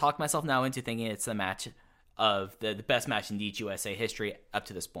 I've talked myself now into thinking it's the match of the best match in DGUSA history up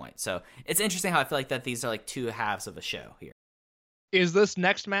to this point. So it's interesting how I feel like that these are like two halves of a show here. Is this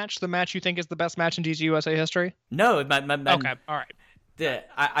next match the match you think is the best match in DGUSA history? No, okay, all right.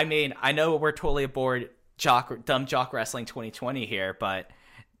 I mean, I know we're totally aboard dumb jock wrestling 2020 here, but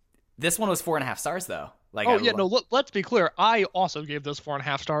this one was 4.5 stars though. Like, let's be clear. I also gave this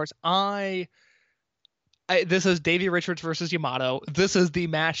 4.5 stars. This is Davey Richards versus Yamato. This is the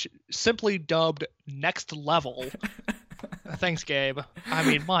match simply dubbed Next Level. Thanks, Gabe. I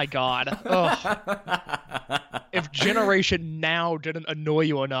mean, my God. Ugh. If Generation Now didn't annoy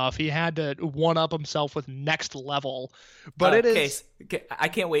you enough, he had to one-up himself with Next Level. But it is... I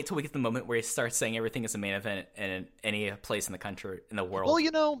can't wait till we get the moment where he starts saying everything is a main event in any place in the country, in the world.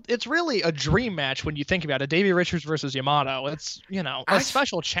 Well, it's really a dream match when you think about it. Davey Richards versus Yamato. It's, a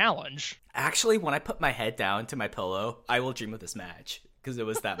special challenge. Actually, when I put my head down to my pillow, I will dream of this match. Because it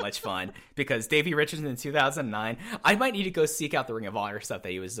was that much fun. Because Davey Richards in 2009, I might need to go seek out the Ring of Honor stuff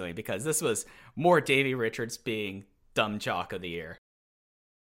that he was doing, because this was more Davey Richards being dumb jock of the year.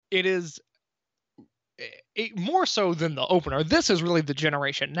 It is more so than the opener. This is really the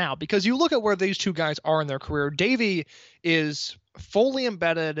Generation Now, because you look at where these two guys are in their career. Davey is fully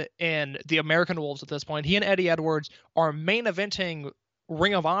embedded in the American Wolves at this point. He and Eddie Edwards are main eventing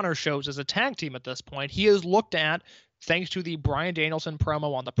Ring of Honor shows as a tag team at this point. He is looked at, thanks to the Bryan Danielson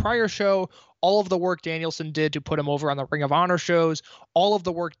promo on the prior show, all of the work Danielson did to put him over on the Ring of Honor shows, all of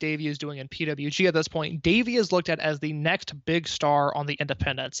the work Davey is doing in PWG at this point. Davey is looked at as the next big star on the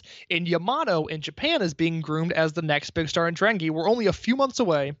independents. And Yamato in Japan is being groomed as the next big star in Drengi. We're only a few months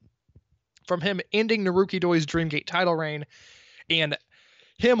away from him ending Naruki Doi's Dreamgate title reign and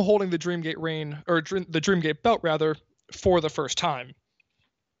him holding the Dreamgate reign, or the Dreamgate belt rather, for the first time.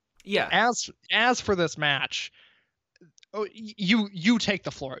 Yeah. As for this match, you take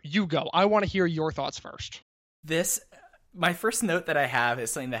the floor. You go. I want to hear your thoughts first. My first note that I have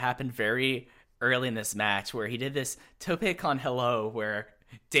is something that happened very early in this match, where he did this Tope Con Hello, where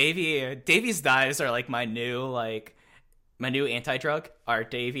Davey's dives are like my new anti-drug are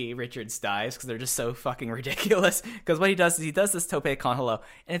Davey Richards dives, because they're just so fucking ridiculous. Because what he does is he does this Tope Con Hello,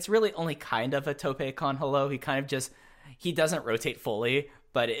 and it's really only kind of a Tope Con Hello. He doesn't rotate fully,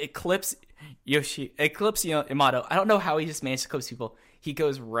 but it clips Yamato. I don't know how he just managed to clip people. He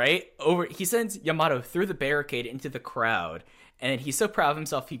goes right over. He sends Yamato through the barricade into the crowd, and he's so proud of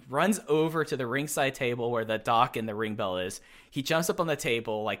himself. He runs over to the ringside table where the dock and the ring bell is. He jumps up on the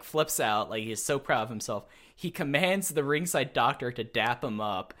table, like flips out, like he's so proud of himself. He commands the ringside doctor to dap him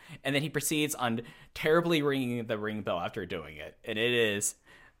up, and then he proceeds on terribly ringing the ring bell after doing it. And it is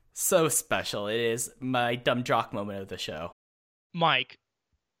so special. It is my dumb jock moment of the show. Mike,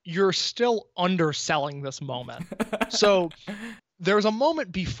 you're still underselling this moment. So there's a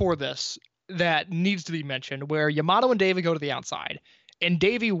moment before this that needs to be mentioned where Yamato and Davey go to the outside, and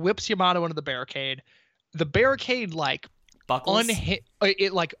Davey whips Yamato into the barricade. The barricade buckles.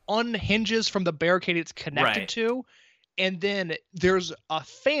 It unhinges from the barricade it's connected to, and then there's a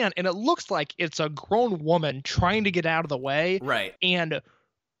fan, and it looks like it's a grown woman trying to get out of the way. Right. And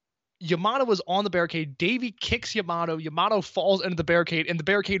Yamato was on the barricade. Davey kicks Yamato. Yamato falls into the barricade, and the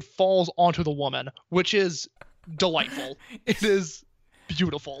barricade falls onto the woman, which is delightful. It is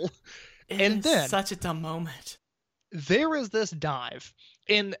beautiful. It is such a dumb moment. There is this dive,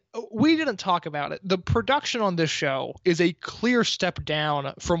 and we didn't talk about it. The production on this show is a clear step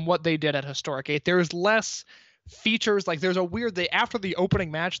down from what they did at Historic 8. There's less features. Like, there's a weird... After the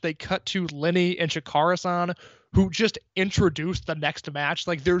opening match, they cut to Lenny and Shikara-san, who just introduced the next match.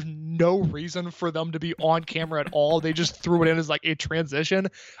 Like, there's no reason for them to be on camera at all. They just threw it in as like a transition.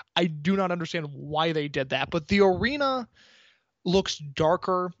 I do not understand why they did that. But the arena looks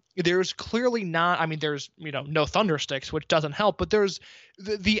darker. There's clearly not... I mean, there's, no thunder sticks, which doesn't help. But there's...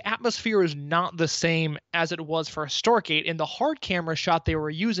 The atmosphere is not the same as it was for Historic 8. In the hard camera shot they were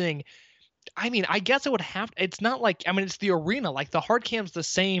using... I mean, I guess it would have... It's not like... I mean, it's the arena. Like, the hard cam's the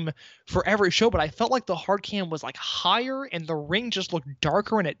same for every show, but I felt like the hard cam was, higher, and the ring just looked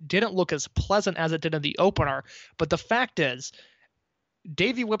darker, and it didn't look as pleasant as it did in the opener. But the fact is,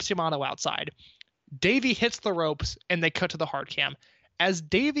 Davey whips Yamato outside. Davey hits the ropes, and they cut to the hard cam. As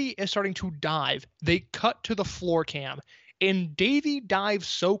Davey is starting to dive, they cut to the floor cam, And Davey dives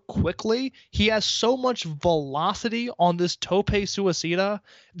so quickly, he has so much velocity on this tope suicida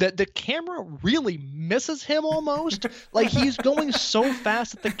that the camera really misses him almost. Like, he's going so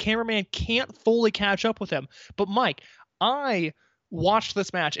fast that the cameraman can't fully catch up with him. But Mike, I watched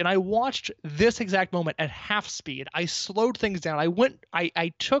this match and I watched this exact moment at half speed. I slowed things down.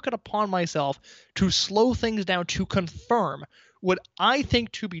 I took it upon myself to slow things down to confirm what I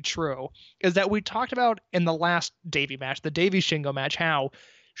think to be true is that we talked about in the last Davey match, the Davey Shingo match, how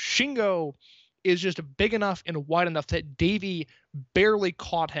Shingo is just big enough and wide enough that Davey barely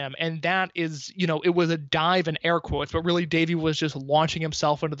caught him. And that is, it was a dive in air quotes, but really Davey was just launching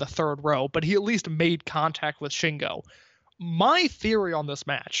himself into the third row, but he at least made contact with Shingo. My theory on this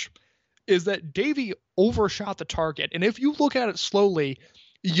match is that Davey overshot the target. And if you look at it slowly,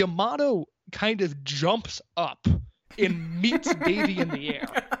 Yamato kind of jumps up and meets Davey in the air.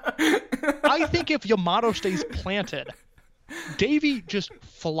 I think if Yamato stays planted, Davey just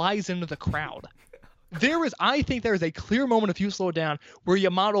flies into the crowd. I think there is a clear moment, if you slow it down, where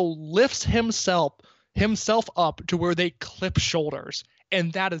Yamato lifts himself up to where they clip shoulders,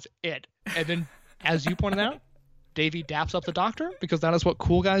 and that is it. And then, as you pointed out, Davey daps up the doctor, because that is what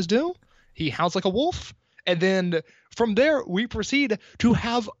cool guys do. He howls like a wolf. And then from there, we proceed to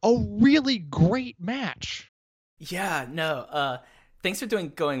have a really great match. Yeah, no. Thanks for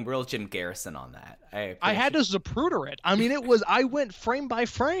going real Jim Garrison on that. I had to Zapruder it. I mean, I went frame by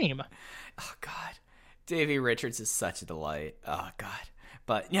frame. Oh, God. Davey Richards is such a delight. Oh, God.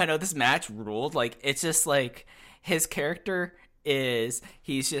 But, this match ruled. Like, it's just like his character is,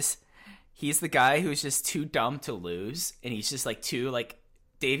 he's the guy who's just too dumb to lose. And he's just like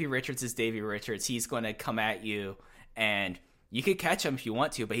Davey Richards is Davey Richards. He's going to come at you and you could catch him if you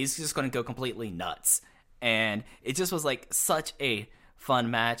want to, but he's just going to go completely nuts. And it just was like such a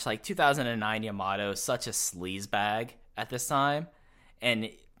fun match. Like 2009 Yamato, such a sleazebag at this time. And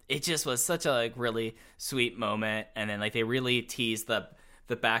it just was such a really sweet moment. And then they really teased the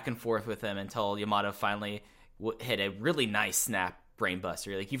back and forth with him until Yamato finally hit a really nice snap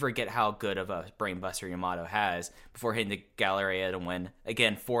brainbuster. Like, you forget how good of a brainbuster Yamato has before hitting the Galleria to win.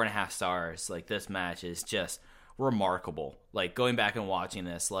 Again, 4.5 stars. Like, this match is just remarkable. Like, going back and watching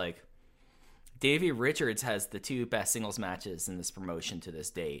this, Davey Richards has the 2 best singles matches in this promotion to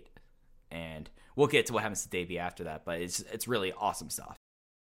this date. And we'll get to what happens to Davey after that, but it's really awesome stuff.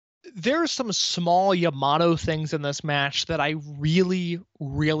 There's some small Yamato things in this match that I really,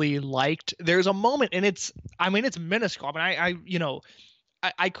 really liked. There's a moment, and it's minuscule. I mean,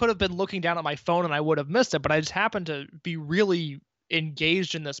 I could have been looking down at my phone and I would have missed it, but I just happened to be really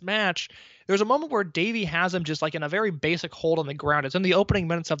engaged in this match. There's a moment where Davey has him just in a very basic hold on the ground. It's in the opening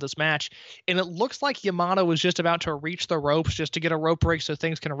minutes of this match, and it looks like Yamato is just about to reach the ropes just to get a rope break so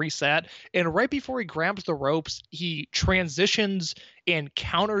things can reset. And right before he grabs the ropes, he transitions and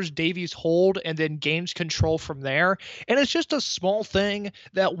counters Davey's hold and then gains control from there. And it's just a small thing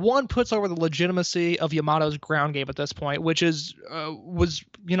that, one, puts over the legitimacy of Yamato's ground game at this point, which was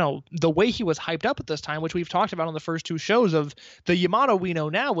the way he was hyped up at this time, which we've talked about on the first 2 shows. Of the Yamato we know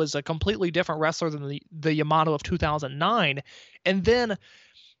now was a completely different wrestler than the Yamato of 2009. And then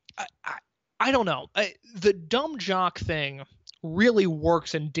I don't know, the dumb jock thing really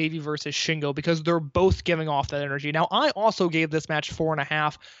works in Davey versus Shingo because they're both giving off that energy. Now, I also gave this match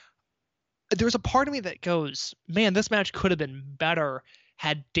 4.5. There's a part of me that goes, man, this match could have been better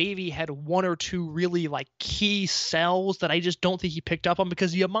had Davey had 1 or 2 really key sells that I just don't think he picked up on,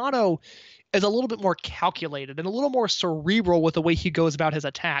 because Yamato is a little bit more calculated and a little more cerebral with the way he goes about his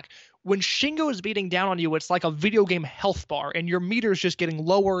attack. When Shingo is beating down on you, it's like a video game health bar, and your meter's just getting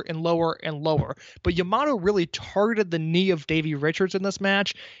lower and lower and lower. But Yamato really targeted the knee of Davey Richards in this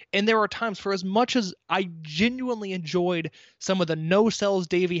match, and there are times, for as much as I genuinely enjoyed some of the no-sells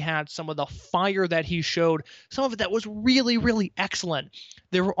Davey had, some of the fire that he showed, some of it that was really, really excellent,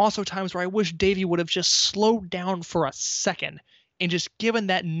 there were also times where I wish Davey would have just slowed down for a second and just given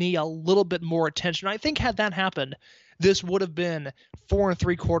that knee a little bit more attention. I think had that happened, this would have been 4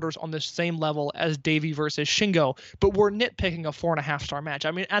 3/4 on the same level as Davey versus Shingo. But we're nitpicking a 4.5 star match.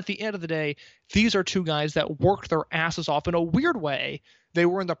 I mean, at the end of the day, these are 2 guys that worked their asses off in a weird way. They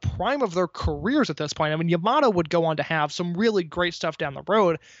were in the prime of their careers at this point. I mean, Yamato would go on to have some really great stuff down the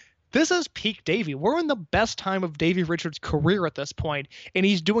road. This is peak Davey. We're in the best time of Davey Richards' career at this point, and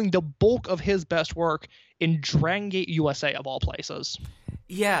he's doing the bulk of his best work in Dragon Gate USA, of all places.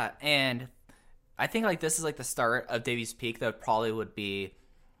 Yeah, and I think this is the start of Davey's peak that probably would be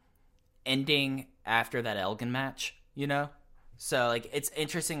ending after that Elgin match, So it's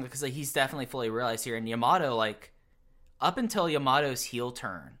interesting because he's definitely fully realized here. And Yamato, up until Yamato's heel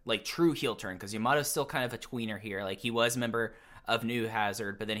turn, like true heel turn, because Yamato's still kind of a tweener here. Like, he was a member of New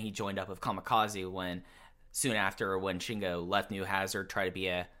Hazard, but then he joined up with Kamikaze soon after when Shingo left New Hazard, tried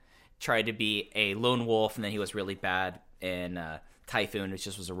to be a lone wolf, and then he was really bad in Typhoon, which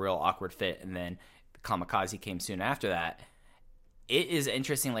just was a real awkward fit, and then Kamikaze came soon after that. It is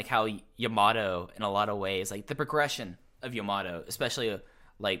interesting, like, how Yamato, in a lot of ways, like the progression of Yamato, especially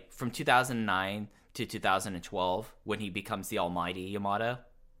like from 2009 to 2012 when he becomes the almighty Yamato.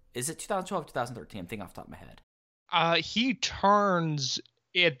 Is it 2012 or 2013? I'm thinking off the top of my head. He turns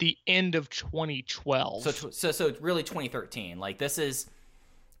at the end of 2012. So really 2013. Like, this is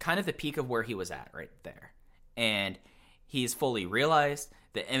kind of the peak of where he was at right there. And he's fully realized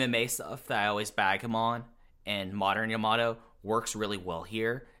the MMA stuff that I always bag him on and modern Yamato works really well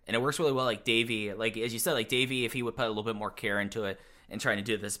here. And it works really well, like Davey, like as you said, like Davey, if he would put a little bit more care into it and trying to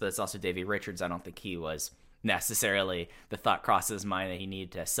do this, but it's also Davey Richards. I don't think he was necessarily, the thought crosses his mind that he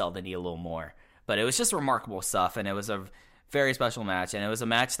needed to sell the knee a little more. But it was just remarkable stuff, and it was a very special match. And it was a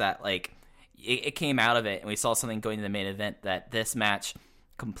match that, like, it came out of it, and we saw something going to the main event, that this match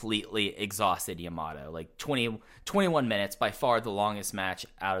completely exhausted Yamato. Like 21 minutes, by far the longest match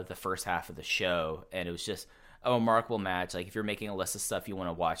out of the first half of the show. And it was just a remarkable match. Like, if you're making a list of stuff you want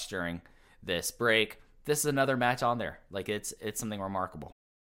to watch during this break, this is another match on there. Like, it's something remarkable.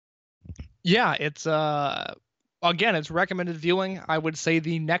 Yeah, it's again, it's recommended viewing. I would say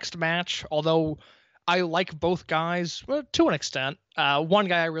the next match, although I like both guys, well, to an extent. One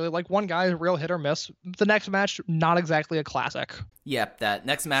guy I really like, one guy is real hit or miss. The next match, not exactly a classic. Yep, that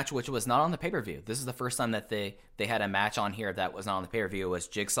next match, which was not on the pay-per-view. This is the first time that they had a match on here that was not on the pay-per-view, was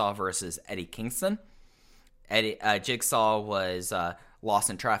Jigsaw versus Eddie Kingston. Jigsaw was lost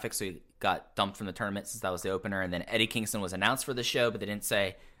in traffic, so he got dumped from the tournament since that was the opener. And then Eddie Kingston was announced for the show, but they didn't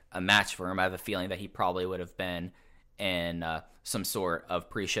say a match for him. I have a feeling that he probably would have been in some sort of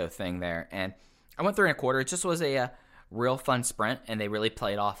pre-show thing there. And I went 3 1/4. It just was a real fun sprint, and they really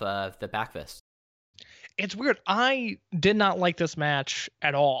played off of the back fist. It's weird. I did not like this match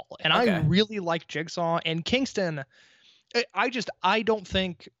at all, and okay. I really like Jigsaw and Kingston. I don't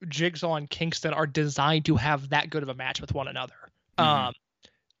think Jigsaw and Kingston are designed to have that good of a match with one another. Mm-hmm.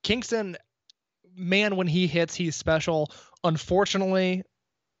 Kingston, man, when he hits, he's special. Unfortunately,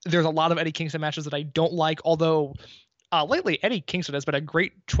 there's a lot of Eddie Kingston matches that I don't like, although lately Eddie Kingston has been a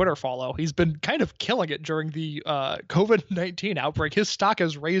great Twitter follow. He's been kind of killing it during the COVID-19 outbreak. His stock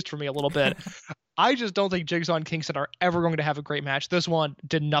has raised for me a little bit. I just don't think Jigsaw and Kingston are ever going to have a great match. This one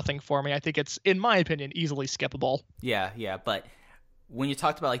did nothing for me. I think it's, in my opinion, easily skippable. Yeah, but when you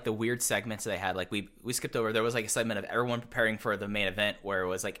talked about like the weird segments they had, like we skipped over, there was like a segment of everyone preparing for the main event where it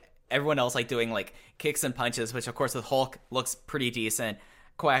was like everyone else like doing like kicks and punches, which of course with Hulk looks pretty decent.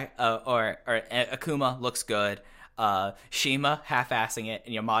 Or Akuma looks good. Shima half-assing it,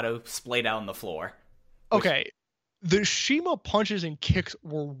 and Yamato splayed out on the floor. Okay, the Shima punches and kicks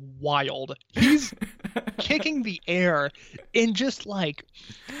were wild. He's kicking the air and just like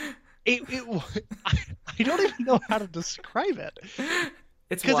I don't even know how to describe it.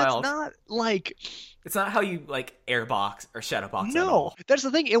 It's wild. It's not like, it's not how you like airbox or shadowbox. No, that's the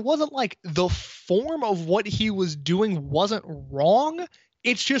thing. It wasn't like the form of what he was doing wasn't wrong.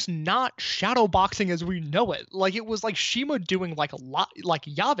 It's just not shadow boxing as we know it. Like, it was like Shima doing like a lot, like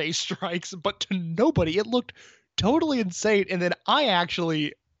Yave strikes, but to nobody. It looked totally insane. And then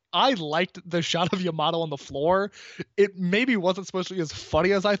I liked the shot of Yamato on the floor. It maybe wasn't supposed to be as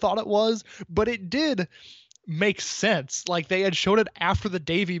funny as I thought it was, but it did make sense. Like, they had showed it after the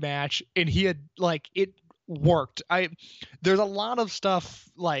Davey match, and he had, like, it worked. There's a lot of stuff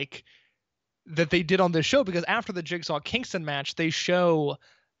like that they did on this show, because after the Jigsaw Kingston match, they show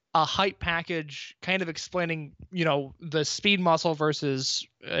a hype package kind of explaining, you know, the Speed Muscle versus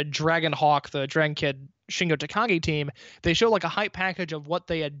Dragon Hawk, the Dragon Kid Shingo Takagi team. They show like a hype package of what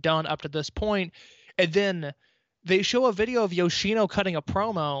they had done up to this point, and then they show a video of Yoshino cutting a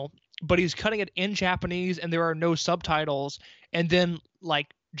promo, but he's cutting it in Japanese and there are no subtitles. And then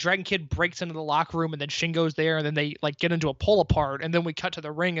like Dragon Kid breaks into the locker room, and then Shingo's there, and then they like get into a pull apart, and then we cut to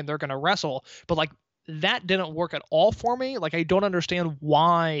the ring and they're going to wrestle. But like, that didn't work at all for me. Like, I don't understand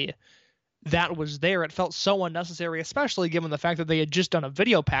why that was there. It felt so unnecessary, especially given the fact that they had just done a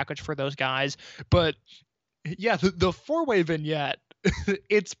video package for those guys. But yeah, the four-way vignette,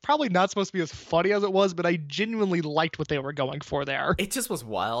 it's probably not supposed to be as funny as it was, but I genuinely liked what they were going for there. It just was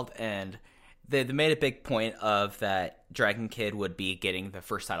wild, and they made a big point of that Dragon Kid would be getting the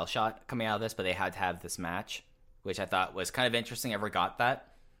first title shot coming out of this, but they had to have this match, which I thought was kind of interesting. Ever got that?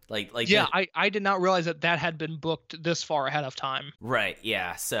 I did not realize that had been booked this far ahead of time. Right,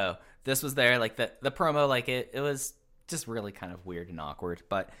 yeah. So this was there, like the promo, like it was just really kind of weird and awkward.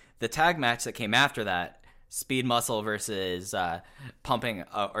 But the tag match that came after that, Speed Muscle versus Pumping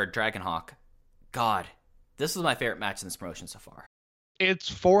or Dragonhawk, God, this was my favorite match in this promotion so far. It's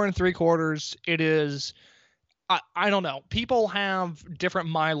 4 3/4. It is, I don't know. People have different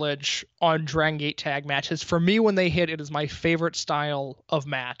mileage on Dragon Gate tag matches. For me, when they hit, it is my favorite style of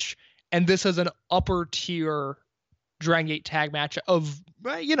match. And this is an upper tier Dragon Gate tag match of,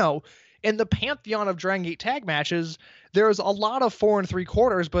 in the pantheon of Dragon Gate tag matches, there's a lot of 4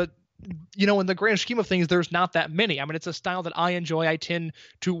 3/4, but in the grand scheme of things, there's not that many. I mean, it's a style that I enjoy. I tend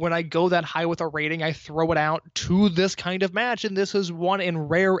to, when I go that high with a rating, I throw it out to this kind of match, and this is one in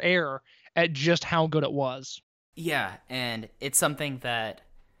rare air at just how good it was. Yeah, and it's something that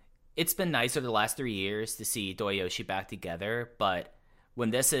it's been nice over the last 3 years to see Doyoshi back together, but when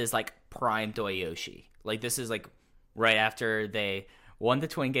this is like prime Doyoshi, like this is like right after they won the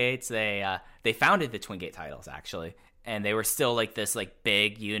Twin Gates, they founded the Twin Gate titles actually, and they were still like this like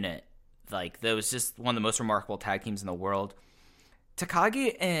big unit. Like, that was just one of the most remarkable tag teams in the world.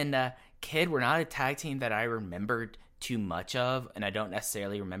 Takagi and Kid were not a tag team that I remembered too much of, and I don't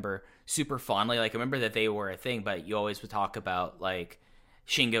necessarily remember super fondly. Like, I remember that they were a thing, but you always would talk about, like,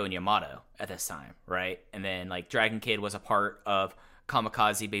 Shingo and Yamato at this time, right? And then, like, Dragon Kid was a part of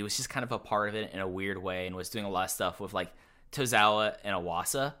Kamikaze, but he was just kind of a part of it in a weird way and was doing a lot of stuff with, like, Tozawa and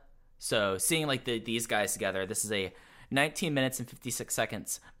Awasa. So, seeing, like, these guys together, this is a 19 minutes and 56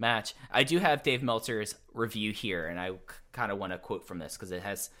 seconds match. I do have Dave Meltzer's review here, and I kind of want to quote from this because it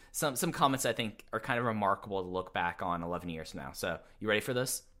has some comments I think are kind of remarkable to look back on 11 years from now. So, you ready for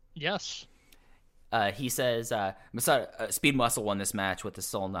this? Yes. He says, Speed Muscle won this match with the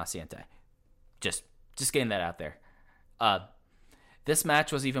Sol Naciente. Just getting that out there. This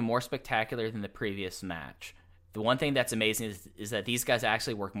match was even more spectacular than the previous match. The one thing that's amazing is that these guys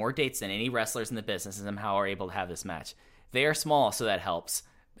actually work more dates than any wrestlers in the business and somehow are able to have this match. They are small, so that helps.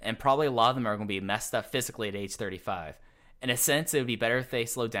 And probably a lot of them are going to be messed up physically at age 35. In a sense, it would be better if they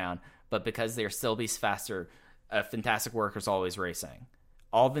slowed down, but because they're still be faster, fantastic workers always racing.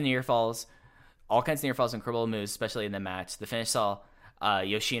 All the near falls, all kinds of near falls and incredible moves, especially in the match. The finish saw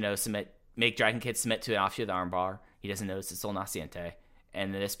Yoshino make Dragon Kid submit to an offshoot of the armbar. He doesn't notice it's Sol Naciente.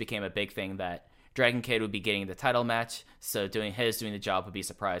 And this became a big thing that Dragon Kid would be getting the title match, so doing the job would be a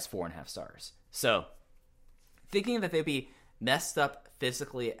surprise 4.5 stars. So, thinking that they'd be messed up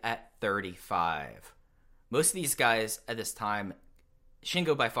physically at 35. Most of these guys at this time,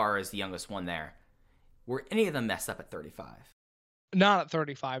 Shingo by far is the youngest one there. Were any of them messed up at 35? Not at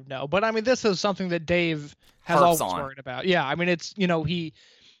 35, no. But I mean, this is something that Dave has Harps always on. worried about. Yeah, I mean, it's, he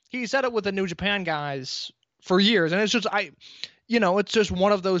said it with the New Japan guys for years, and it's just, it's just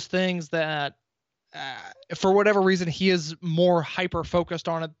one of those things that, for whatever reason, he is more hyper focused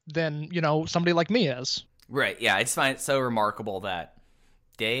on it than somebody like me is. Right. Yeah, I just find it so remarkable that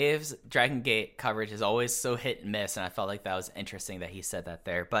Dave's Dragon Gate coverage is always so hit and miss, and I felt like that was interesting that he said that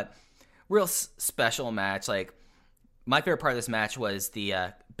there. But real special match. Like, my favorite part of this match was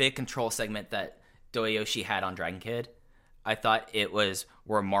the big control segment that Doyoshi had on Dragon Kid. I thought it was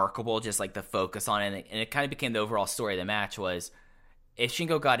remarkable, just like the focus on it, and it kind of became the overall story of the match was, if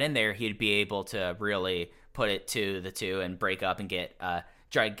Shingo got in there, he'd be able to really put it to the two and break up and get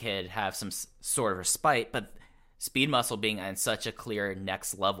Dragon Kid have some sort of respite. But Speed Muscle being on such a clear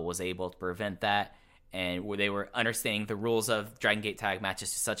next level was able to prevent that. And where they were understanding the rules of Dragon Gate tag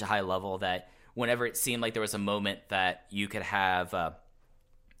matches to such a high level that whenever it seemed like there was a moment that you could have a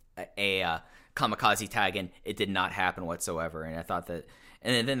kamikaze tag in, it did not happen whatsoever. And I thought that,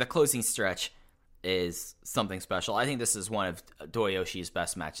 and then the closing stretch is something special. I think this is one of Doyoshi's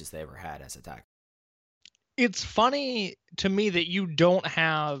best matches they ever had as a tag. It's funny to me that you don't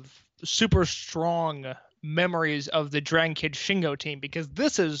have super strong memories of the Dragon Kid Shingo team, because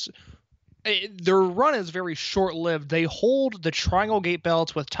their run is very short-lived. They hold the Triangle Gate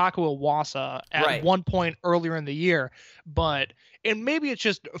belts with Taku Iwasa at one point earlier in the year, and maybe it's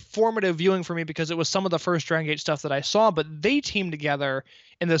just formative viewing for me because it was some of the first Dragon Gate stuff that I saw, but they teamed together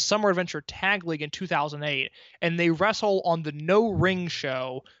in the Summer Adventure Tag League in 2008, and they wrestle on the No Ring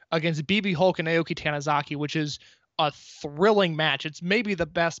show against BB Hulk and Naoki Tanizaki, which is a thrilling match. It's maybe the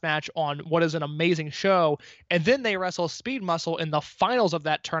best match on what is an amazing show. And then they wrestle Speed Muscle in the finals of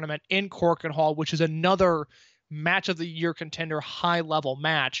that tournament in Corkin Hall, which is another match of the year contender, high level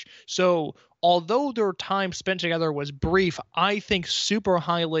match. So although their time spent together was brief, I think super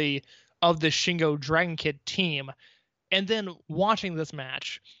highly of the Shingo Dragon Kid team. And then watching this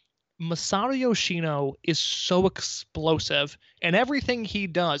match, Masato Yoshino is so explosive, and everything he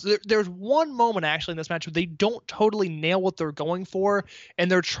does. There's one moment actually in this match where they don't totally nail what they're going for, and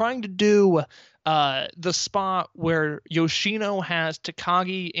they're trying to do the spot where Yoshino has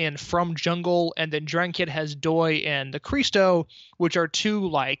Takagi in From Jungle, and then Dragon Kid has Doi and the Cristo, which are two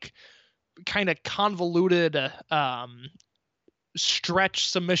like kind of convoluted stretch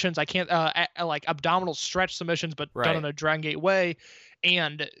submissions. I can't like abdominal stretch submissions, but done in a Dragon Gate way,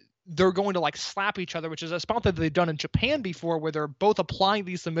 and they're going to like slap each other, which is a spot that they've done in Japan before, where they're both applying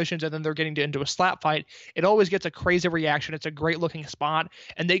these submissions and then they're getting into a slap fight. It always gets a crazy reaction. It's a great looking spot,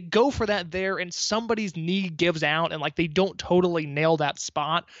 and they go for that there, and somebody's knee gives out, and like they don't totally nail that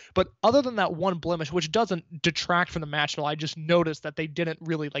spot. But other than that one blemish, which doesn't detract from the match at all, I just noticed that they didn't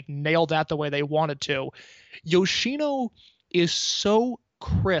really like nail that the way they wanted to. Yoshino is so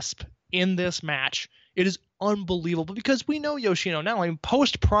crisp in this match. It is unbelievable, because we know Yoshino now. I mean,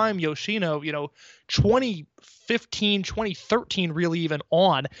 post-prime Yoshino, 2015, 2013, really even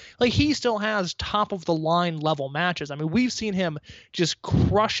on, like he still has top-of-the-line level matches. I mean, we've seen him just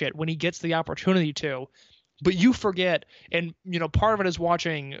crush it when he gets the opportunity to. But you forget, and part of it is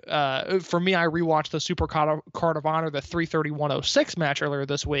watching. For me, I rewatched the Super Card of Honor, the 330-106 match earlier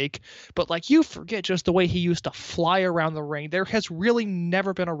this week. But like you forget just the way he used to fly around the ring. There has really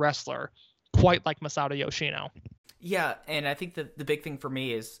never been a wrestler quite like Masato Yoshino. Yeah, and I think the big thing for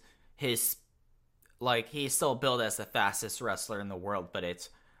me is he's still billed as the fastest wrestler in the world, but it's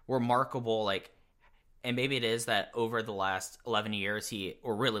remarkable, and maybe it is that over the last 11 years,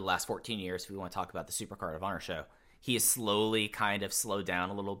 or really last 14 years, if we want to talk about the Super Card of Honor show, he has slowly kind of slowed down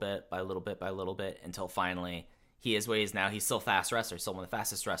a little bit by little bit by little bit until finally he is what he is now. He's still a fast wrestler, still one of the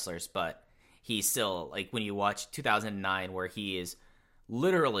fastest wrestlers, but he's still, like when you watch 2009, where he is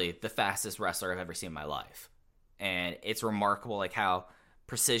literally the fastest wrestler I've ever seen in my life. And it's remarkable like how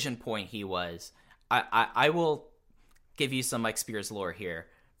precision point he was. I will give you some Mike Spears lore here.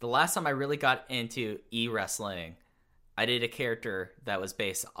 The last time I really got into e-wrestling, I did a character that was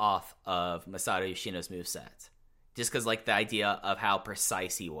based off of Masato Yoshino's moveset. Just because like the idea of how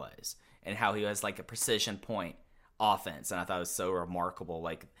precise he was and how he was like a precision point offense. And I thought it was so remarkable.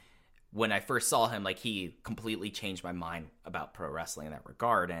 Like when I first saw him, like he completely changed my mind about pro wrestling in that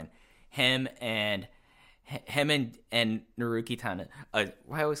regard. And him and Naruki Tana, I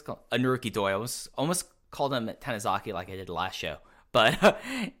always call Naruki Doi. I almost called him Tanizaki like I did last show. But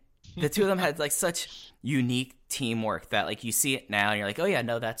the two of them had like such unique teamwork that like you see it now and you're like, oh yeah,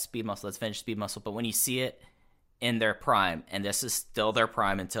 no, that's Speed Muscle. Let's finish Speed Muscle. But when you see it in their prime, and this is still their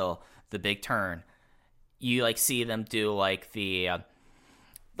prime until the big turn, you like see them do like the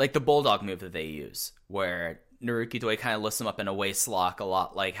bulldog move that they use, where Naruki Doi kind of lifts him up in a waist lock, a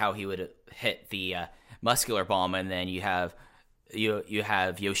lot like how he would hit the muscular bomb, and then you have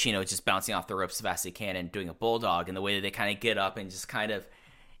Yoshino just bouncing off the ropes as fast as he can and doing a bulldog, and the way that they kind of get up and just kind of,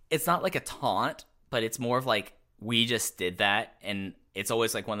 it's not like a taunt, but it's more of like, we just did that. And it's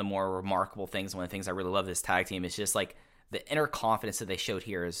always like one of the more remarkable things. One of the things I really love this tag team is just like the inner confidence that they showed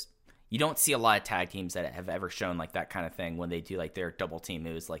here is, you don't see a lot of tag teams that have ever shown like that kind of thing when they do like their double team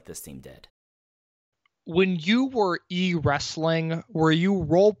moves like this team did. When you were e-wrestling, were you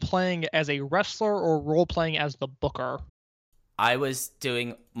role-playing as a wrestler or role-playing as the booker? I was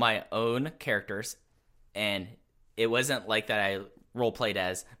doing my own characters, and it wasn't like that I role-played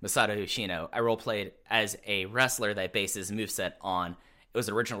as Masato Yoshino. I role-played as a wrestler that based his moveset on, it was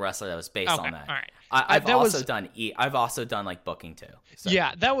an original wrestler that was based on that. All right. I've also done like booking too. So.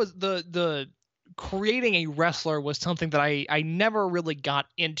 Yeah, that was the creating a wrestler was something that I never really got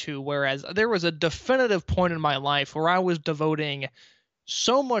into, whereas there was a definitive point in my life where I was devoting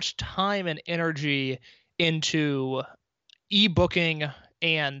so much time and energy into e-booking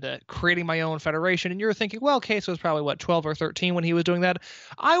and creating my own federation. And you're thinking, well, Case was probably 12 or 13 when he was doing that.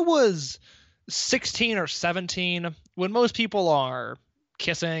 I was 16 or 17 when most people are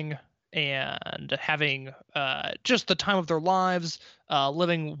kissing and having just the time of their lives,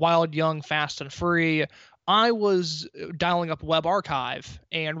 living wild, young, fast, and free. I was dialing up Web Archive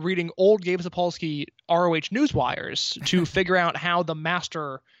and reading old Gabe Sapolsky ROH newswires to figure out how the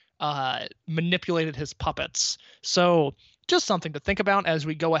master manipulated his puppets. So just something to think about as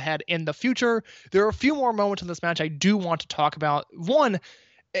we go ahead in the future. There are a few more moments in this match I do want to talk about. One,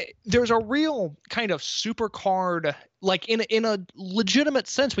 there's a real kind of super card, like in a legitimate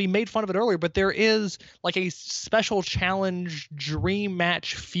sense. We made fun of it earlier, but there is like a special challenge dream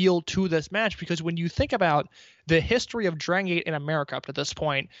match feel to this match, because when you think about the history of Dragon Gate in America up to this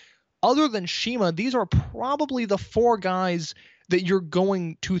point, other than Shima, these are probably the four guys that you're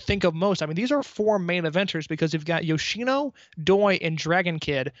going to think of most. I mean, these are 4 main eventers because you've got Yoshino, Doi, and Dragon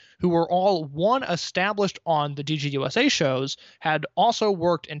Kid, who were all established on the DGUSA shows, had also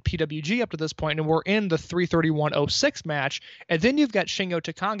worked in PWG up to this point, and were in the 331.06 match. And then you've got Shingo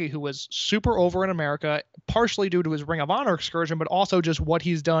Takagi, who was super over in America, partially due to his Ring of Honor excursion, but also just what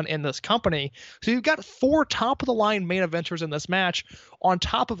he's done in this company. So you've got 4 top-of-the-line main eventers in this match. On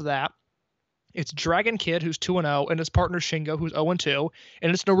top of that, it's Dragon Kid, who's 2-0, and his partner Shingo, who's 0-2,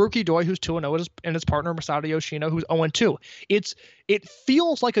 and it's Naruki Doi, who's 2-0, and his partner Masato Yoshino, who's 0-2. It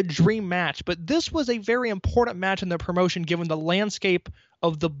feels like a dream match, but this was a very important match in the promotion given the landscape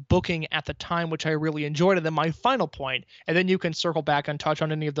of the booking at the time, which I really enjoyed. And then my final point, and then you can circle back and touch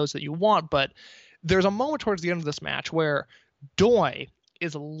on any of those that you want, but there's a moment towards the end of this match where Doi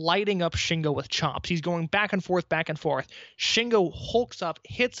is lighting up Shingo with chops. He's going back and forth, back and forth. Shingo hulks up,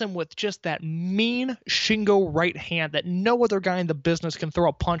 hits him with just that mean Shingo right hand that no other guy in the business can throw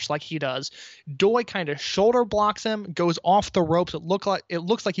a punch like he does. Doi kind of shoulder blocks him, goes off the ropes. It looks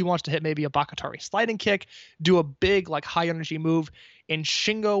like he wants to hit maybe a Bakatari sliding kick, do a big like high energy move, and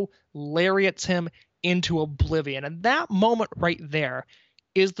Shingo lariats him into oblivion. And that moment right there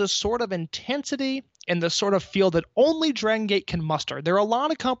is the sort of intensity and the sort of feel that only Dragon Gate can muster. There are a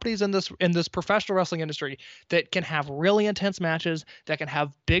lot of companies in this professional wrestling industry that can have really intense matches, that can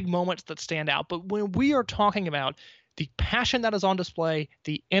have big moments that stand out. But when we are talking about the passion that is on display,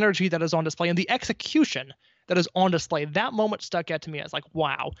 the energy that is on display, and the execution that is on display, that moment stuck out to me as like,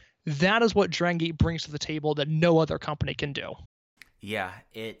 wow, that is what Dragon Gate brings to the table that no other company can do. Yeah,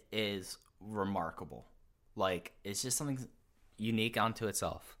 it is remarkable. Like, it's just something unique unto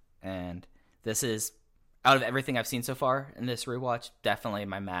itself. And this is, out of everything I've seen so far in this rewatch, definitely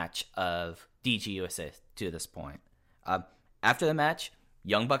my match of DG USA to this point. After the match,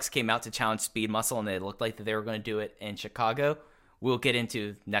 Young Bucks came out to challenge Speed Muscle, and they looked like they were going to do it in Chicago. We'll get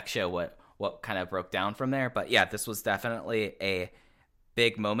into next show what kind of broke down from there. But yeah, this was definitely a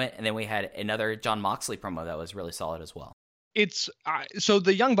big moment. And then we had another John Moxley promo that was really solid as well. It's so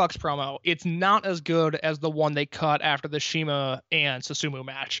the Young Bucks promo, it's not as good as the one they cut after the Shima and Susumu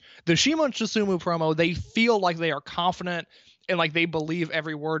match. The Shima and Susumu promo, they feel like they are confident and like they believe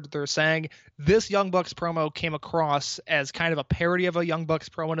every word that they're saying. This Young Bucks promo came across as kind of a parody of a Young Bucks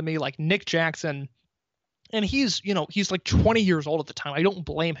promo to me, like Nick Jackson. And he's like 20 years old at the time. I don't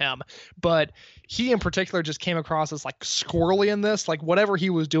blame him, but he in particular just came across as like squirrely in this. Like whatever he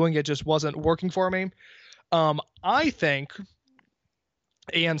was doing, it just wasn't working for me. I think,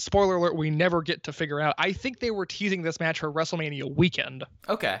 and spoiler alert, we never get to figure out, I think they were teasing this match for WrestleMania weekend.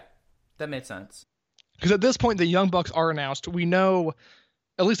 Okay. That made sense. Because at this point, the Young Bucks are announced. We know,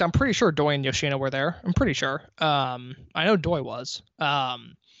 at least I'm pretty sure Doi and Yoshino were there. I'm pretty sure. I know Doi was.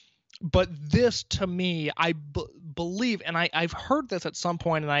 But this, to me, I believe, and I've heard this at some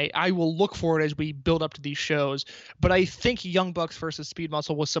point, and I will look for it as we build up to these shows, but I think Young Bucks versus Speed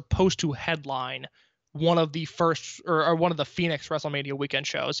Muscle was supposed to headline one of the first or one of the Phoenix WrestleMania weekend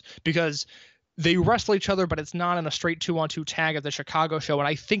shows, because they wrestle each other, but it's not in a straight 2-on-2 tag at the Chicago show. And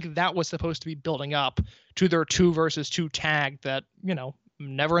I think that was supposed to be building up to their 2 versus 2 tag that,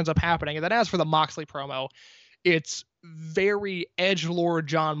 never ends up happening. And then as for the Moxley promo, it's very edgelord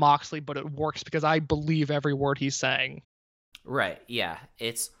John Moxley, but it works because I believe every word he's saying. Right. Yeah.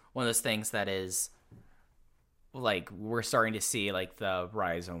 It's one of those things that is, like, we're starting to see like the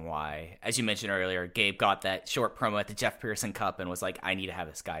rise and why, as you mentioned earlier, Gabe got that short promo at the Jeff Pearson Cup and was like, I need to have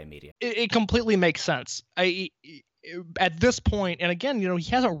this guy immediately. It completely makes sense. At this point, and again, he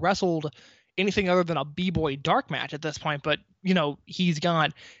hasn't wrestled anything other than a B-Boy dark match at this point, but he's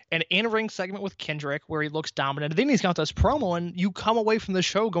got an in-ring segment with Kendrick where he looks dominant, and then he's got this promo, and you come away from the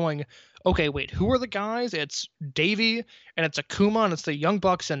show going, okay, wait, who are the guys? It's Davey, and it's Akuma, and it's the Young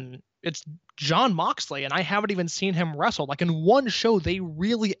Bucks, and it's John Moxley, and I haven't even seen him wrestle. Like, in one show, they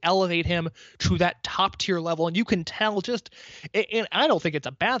really elevate him to that top-tier level, and you can tell and I don't think it's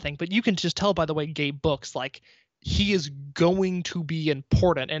a bad thing, but you can just tell by the way Gabe books, like, he is going to be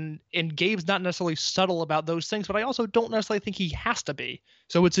important, and Gabe's not necessarily subtle about those things, but I also don't necessarily think he has to be.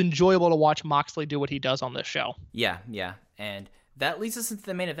 So it's enjoyable to watch Moxley do what he does on this show. Yeah, and that leads us into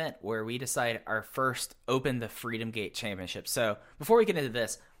the main event where we decide our first Open the Freedom Gate Championship. So before we get into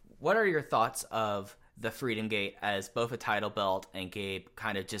this, what are your thoughts of the Freedom Gate as both a title belt and Gabe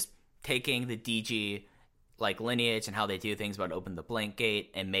kind of just taking the DG like lineage and how they do things about Open the Blank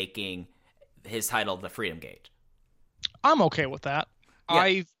Gate and making his title the Freedom Gate? I'm okay with that. Yeah.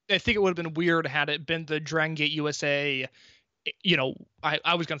 I think it would have been weird had it been the Dragon Gate USA,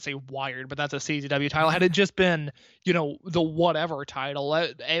 I was going to say Wired, but that's a CZW title. Had it just been, the whatever title,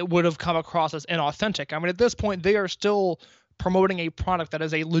 it would have come across as inauthentic. I mean, at this point, they are still promoting a product that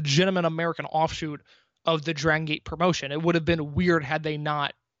is a legitimate American offshoot of the Dragon Gate promotion. It would have been weird had they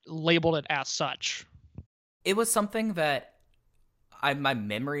not labeled it as such. It was something that my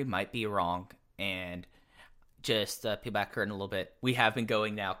memory might be wrong, and just peel back curtain a little bit. We have been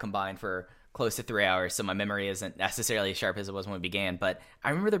going now combined for close to 3 hours, so my memory isn't necessarily as sharp as it was when we began, but I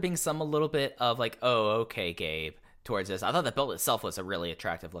remember there being some a little bit of like, oh, okay, Gabe, towards this. I thought the belt itself was a really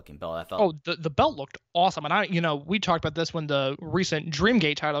attractive looking belt. I thought, the belt looked awesome, and we talked about this when the recent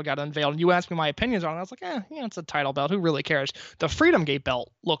Dreamgate title got unveiled, and you asked me my opinions on it. I was like, it's a title belt. Who really cares? The Freedom Gate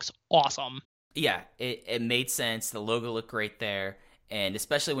belt looks awesome. Yeah, it made sense. The logo looked great there, and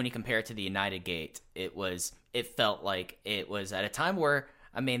especially when you compare it to the United Gate, it felt like it was at a time where,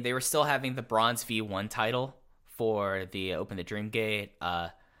 I mean, they were still having the Bronze V1 title for the Open the Dream Gate.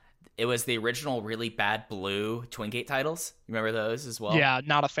 It was the original really bad blue Twin Gate titles. You remember those as well? Yeah,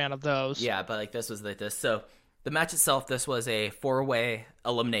 not a fan of those. Yeah, but like this was like this. So the match itself, this was a 4-way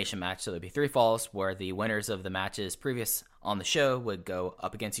elimination match. So there'd be 3 falls where the winners of the matches previous on the show would go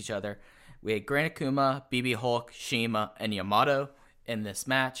up against each other. We had Gran Akuma, BB Hulk, Shima, and Yamato in this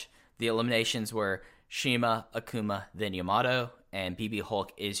match. The eliminations were Shima, Akuma, then Yamato, and BB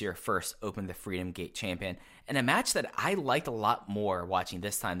Hulk is your first Open the Freedom Gate champion. And a match that I liked a lot more watching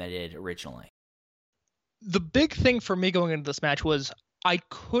this time than I did originally. The big thing for me going into this match was I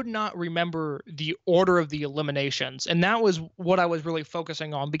could not remember the order of the eliminations. And that was what I was really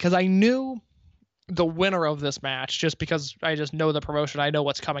focusing on, because I knew the winner of this match just because I just know the promotion. I know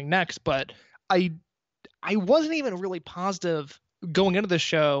what's coming next. But I wasn't even really positive going into the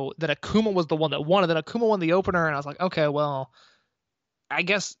show that Akuma was the one that won. And then Akuma won the opener, and I was like, okay, well, I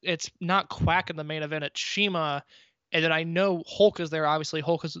guess it's not Quack in the main event, it's Shima. And then I know Hulk is there. Obviously,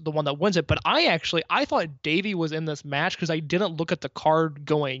 Hulk is the one that wins it. But I thought Davey was in this match because I didn't look at the card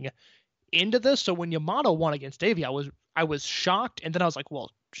going into this. So when Yamato won against Davey, I was shocked. And then I was like,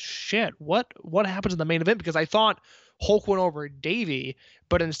 well, shit, what happens in the main event? Because I thought Hulk went over Davey,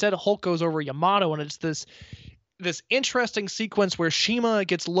 but instead Hulk goes over Yamato, and it's this interesting sequence where Shima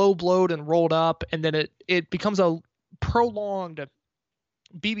gets low blowed and rolled up, and then it becomes a prolonged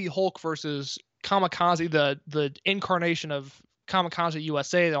BB Hulk versus Kamikaze, the incarnation of Kamikaze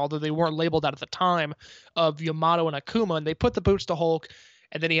USA, although they weren't labeled that at the time, of Yamato and Akuma, and they put the boots to Hulk,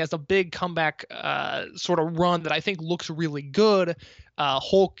 and then he has a big comeback sort of run that I think looks really good.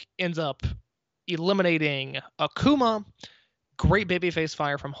 Hulk ends up eliminating Akuma, great babyface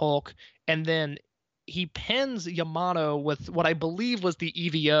fire from Hulk, and then he pins Yamato with what I believe was the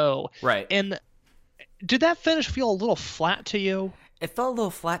EVO. Right. And did that finish feel a little flat to you? It felt a little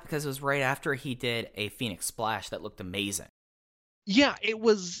flat because it was right after he did a Phoenix Splash that looked amazing. Yeah, it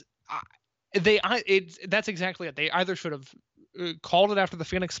was. That's exactly it. They either should have called it after the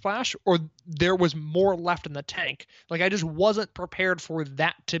Phoenix Splash, or there was more left in the tank. Like, I just wasn't prepared for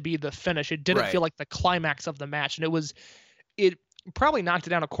that to be the finish. It didn't feel like the climax of the match, and it probably knocked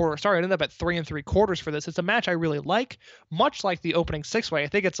it down a quarter star. It ended up at 3 3/4 for this. It's a match I really like, much like the opening 6-way. I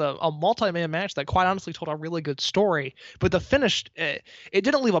think it's a multi-man match that quite honestly told a really good story. But the finish, it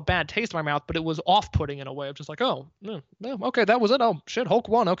didn't leave a bad taste in my mouth, but it was off-putting in a way. I'm just like, oh, no, okay, that was it. Oh, shit, Hulk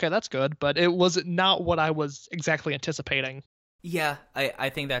won. Okay, that's good. But it was not what I was exactly anticipating. Yeah, I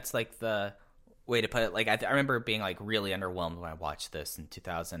think that's like the way to put it. Like, I remember being like really underwhelmed when I watched this in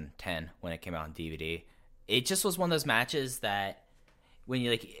 2010 when it came out on DVD. It just was one of those matches that when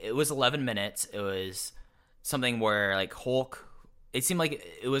you it was 11 minutes. It was something where like Hulk, it seemed like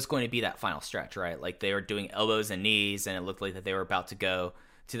it was going to be that final stretch, right? Like they were doing elbows and knees, and it looked like that they were about to go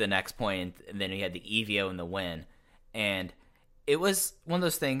to the next point, and then you had the EVO and the win. And it was one of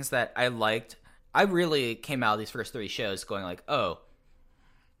those things that I liked. I really came out of these first 3 shows going like, oh,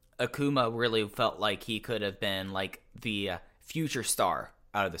 Akuma really felt like he could have been like the future star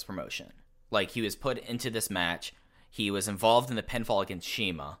out of this promotion. Like, he was put into this match. He was involved in the pinfall against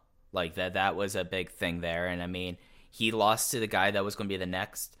Shima. Like, that was a big thing there. And, I mean, he lost to the guy that was going to be the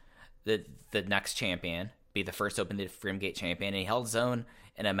next champion, be the first Open the Freedom Gate champion. And he held his own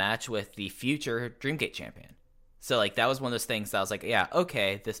in a match with the future Dreamgate champion. So, like, that was one of those things that I was like, yeah,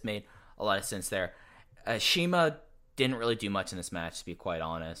 okay, this made a lot of sense there. Shima didn't really do much in this match, to be quite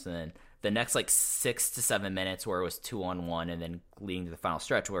honest. And then the next, 6 to 7 minutes where it was 2-on-1 and then leading to the final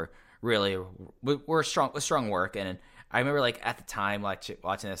stretch were strong work. And I remember at the time watching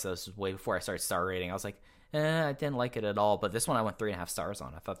this was way before I started star rating. I was like, I didn't like it at all, but this one I went 3.5 stars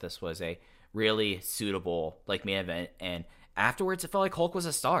on. I thought this was a really suitable main event, and afterwards it felt like Hulk was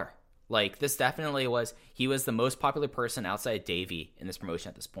a star. Like, this definitely was, he was the most popular person outside Davey in this promotion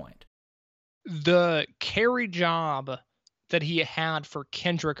at this point. The carry job that he had for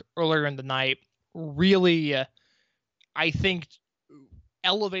Kendrick earlier in the night really I think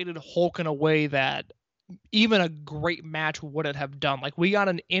elevated Hulk in a way that even a great match wouldn't have done. Like, we got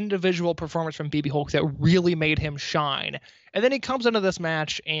an individual performance from BB Hulk that really made him shine. And then he comes into this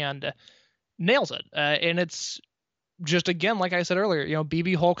match and nails it. And it's just, again, like I said earlier,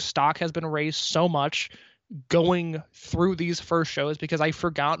 BB Hulk's stock has been raised so much going through these first shows because I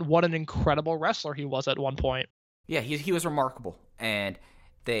forgot what an incredible wrestler he was at one point. Yeah, he was remarkable. And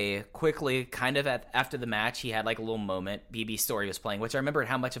they quickly, kind of after the match, he had like a little moment. BB's story was playing, which I remembered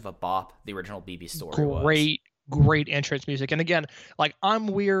how much of a bop the original BB story was. Great entrance music. And again, like, I'm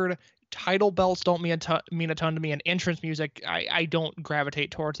weird. Title belts don't mean a ton to me, and entrance music, I don't gravitate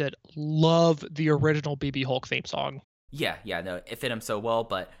towards it. Love the original BB Hulk theme song. Yeah, no, it fit him so well.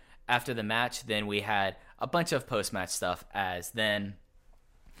 But after the match, then we had a bunch of post-match stuff, as then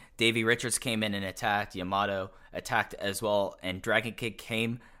Davey Richards came in and attacked. Yamato attacked as well, and Dragon Kid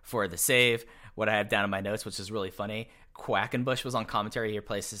came for the save. What I have down in my notes, which is really funny, Quackenbush was on commentary. He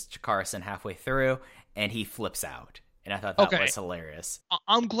replaces Chikara halfway through, and he flips out. And I thought that was hilarious.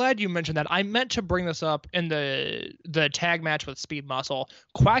 I'm glad you mentioned that. I meant to bring this up in the tag match with Speed Muscle.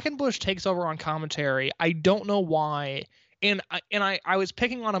 Quackenbush takes over on commentary. I don't know why. And I was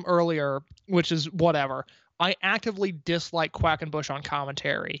picking on him earlier, which is whatever. I actively dislike Quackenbush on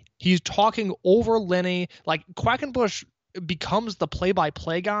commentary. He's talking over Lenny. Like, Quackenbush becomes the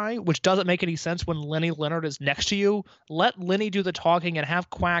play-by-play guy, which doesn't make any sense when Lenny Leonard is next to you. Let Lenny do the talking and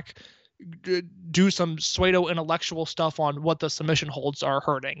have Quack do some pseudo-intellectual stuff on what the submission holds are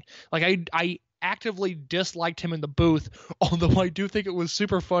hurting. Like, I actively disliked him in the booth, although I do think it was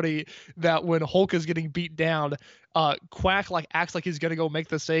super funny that when Hulk is getting beat down, Quack acts like he's gonna go make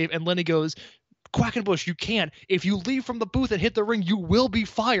the save, and Lenny goes, Quackenbush, you can't. If you leave from the booth and hit the ring, you will be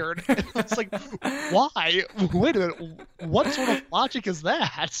fired. It's like, why? Wait a minute. What sort of logic is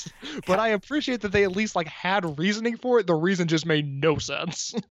that? But I appreciate that they at least had reasoning for it. The reason just made no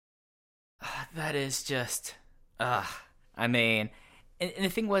sense. That is just, I mean, and the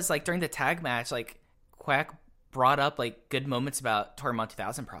thing was, during the tag match, Quack brought up, good moments about Tormund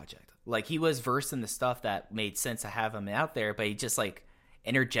 2000 Project. He was versed in the stuff that made sense to have him out there, but he just,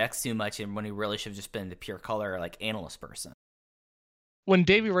 interjects too much, and when he really should have just been the pure color, analyst person. When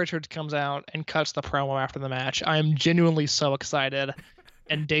Davey Richards comes out and cuts the promo after the match, I am genuinely so excited.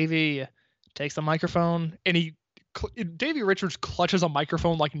 And Davey takes the microphone, and Davey Richards clutches a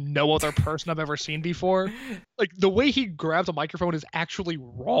microphone like no other person I've ever seen before. The way he grabs a microphone is actually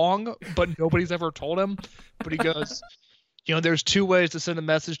wrong, but nobody's ever told him. But he goes, there's two ways to send a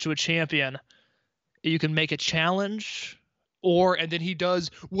message to a champion. You can make a challenge, and then he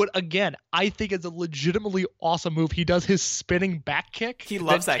does what, again, I think is a legitimately awesome move. He does his spinning back kick. He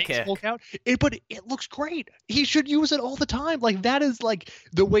loves that kick. But it looks great. He should use it all the time. That is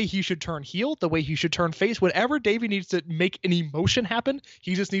the way he should turn heel, the way he should turn face. Whenever Davey needs to make an emotion happen,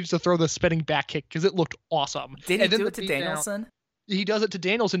 he just needs to throw the spinning back kick because it looked awesome. Did he do it to Danielson? He does it to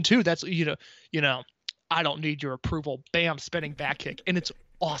Danielson too. That's, I don't need your approval. Bam, spinning back kick. And it's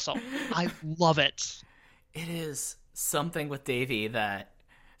awesome. I love it. It is something with Davey that,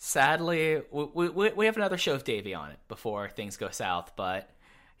 sadly, we have another show of Davey on it before things go south, but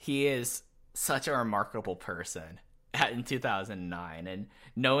he is such a remarkable person in 2009, and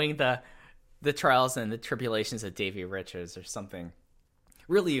knowing the trials and the tribulations of Davey Richards are something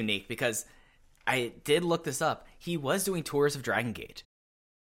really unique, because I did look this up. He was doing tours of Dragon Gate.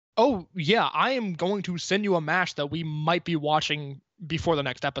 Oh, yeah, I am going to send you a match that we might be watching before the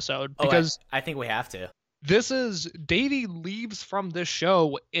next episode, because I think we have to. This is, Davey leaves from this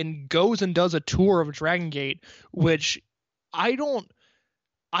show and goes and does a tour of Dragon Gate, which I don't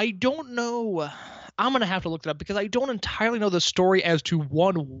know. I'm going to have to look it up because I don't entirely know the story as to,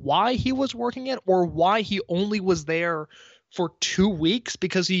 one, why he was working it, or why he only was there for 2 weeks,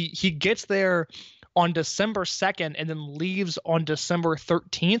 because he gets there on December 2nd and then leaves on December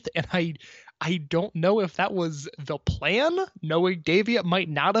 13th. And I don't know if that was the plan. Knowing Davey, it might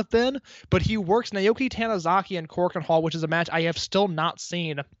not have been, but he works Naoki Tanizaki and Korakuen Hall, which is a match I have still not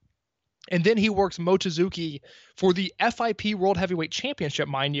seen. And then he works Mochizuki for the FIP World Heavyweight Championship,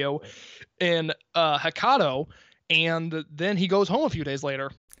 mind you, in Hokkaido, and then he goes home a few days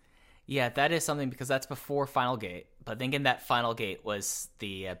later. Yeah, that is something, because that's before Final Gate. But thinking that Final Gate was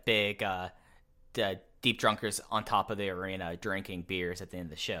the big the deep drunkers on top of the arena drinking beers at the end of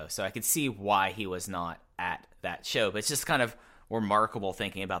the show. So I could see why he was not at that show. But it's just kind of remarkable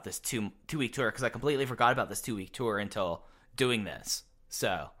thinking about this two-week tour, because I completely forgot about this 2-week tour until doing this.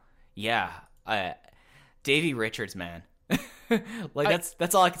 So, yeah, Davey Richards, man.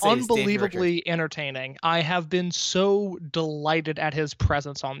 That's all I can say. Unbelievably entertaining. I have been so delighted at his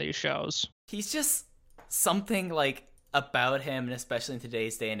presence on these shows. He's just something about him, and especially in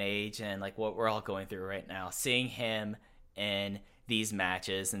today's day and age, and like what we're all going through right now, seeing him in these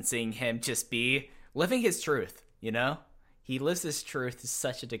matches and seeing him just be living his truth, you know? He lives his truth to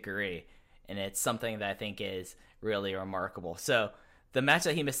such a degree, and it's something that I think is really remarkable. So the match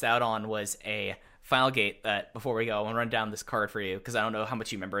that he missed out on was a Final Gate that, before we go, I want to run down this card for you because I don't know how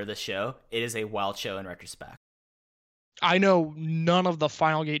much you remember of this show. It is a wild show in retrospect. I know none of the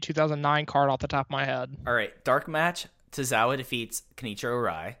Final Gate 2009 card off the top of my head. All right, dark match. Tozawa defeats Kenichiro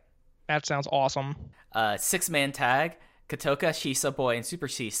Arai. That sounds awesome. 6-man tag. Katoka, Shisa Boy, and Super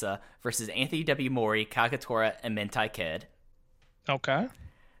Shisa versus Anthony W. Mori, Kagatora, and Mentai Kid. Okay.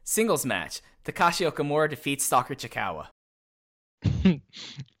 Singles match. Takashi Okamura defeats Stalker Chikawa.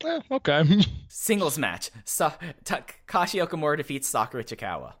 Okay. Singles match. Takashi Okamura defeats Stalker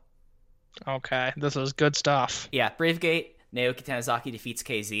Chikawa. Okay, this is good stuff. Yeah, Brave Gate. Naoki Tanizaki defeats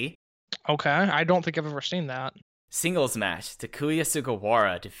KZ. Okay, I don't think I've ever seen that. Singles match. Takuya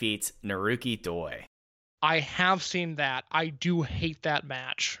Sugawara defeats Naruki Doi. I have seen that. I do hate that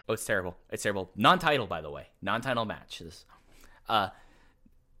match. Oh, it's terrible. It's terrible. Non-title, by the way. Non-title matches.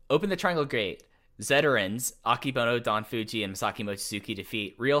 Open the Triangle Gate. Zeterans, Akibono, Don Fuji, and Masaki Mochizuki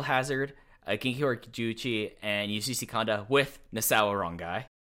defeat Real Hazard, Genki Horiguchi, and Yasushi Kanda with Nasawa Rongai.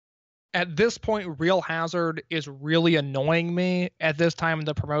 At this point, Real Hazard is really annoying me at this time in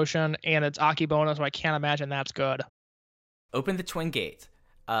the promotion, and it's Akibono, so I can't imagine that's good. Open the Twin Gate.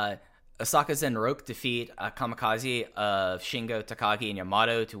 Osaka Zenroku defeat Kamikaze of Shingo, Takagi, and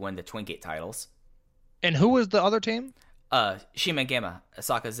Yamato to win the Twin Gate titles. And who was the other team? Shima Gama,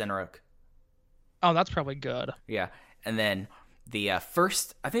 Osaka Zenroku. Oh, that's probably good. Yeah, and then the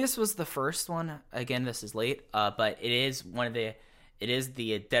first, I think this was the first one. Again, this is late, but it is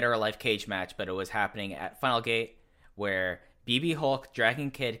the Dead or Alive cage match, but it was happening at Final Gate, where BB Hulk, Dragon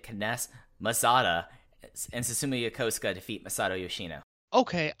Kid, Kness, Masada, and Susumu Yokosuka defeat Masato Yoshino.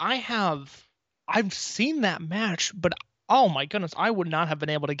 Okay, I've seen that match, but oh my goodness, I would not have been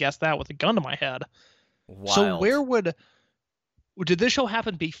able to guess that with a gun to my head. Wild. So did this show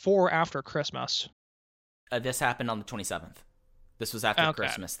happen before or after Christmas? This happened on the 27th. This was after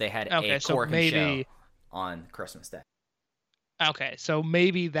Christmas. They had a Korakuen show on Christmas Day. Okay, so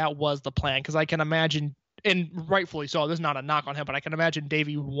maybe that was the plan, because I can imagine, and rightfully so, this is not a knock on him, but I can imagine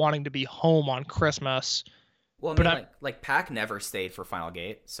Davey wanting to be home on Christmas. Well, I mean, like Pac never stayed for Final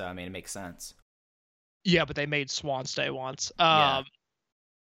Gate, so I mean, it makes sense. Yeah, but they made Swan stay once. Yeah.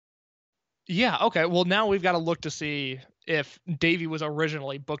 Yeah, okay. Well, now we've got to look to see if Davey was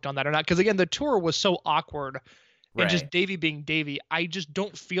originally booked on that or not. Because, again, the tour was so awkward. And just Davey being Davey, I just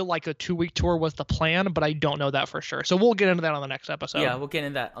don't feel like a 2-week tour was the plan, but I don't know that for sure. So we'll get into that on the next episode. Yeah, we'll get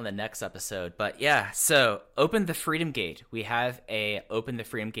into that on the next episode. But yeah, so Open the Freedom Gate. We have a Open the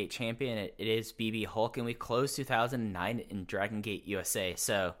Freedom Gate champion. It is BB Hulk, and we closed 2009 in Dragon Gate USA.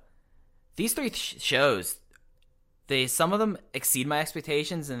 So these three shows, some of them exceed my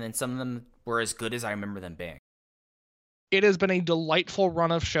expectations, and then some of them were as good as I remember them being. It has been a delightful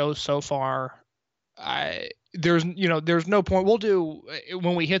run of shows so far. There's no point. We'll do,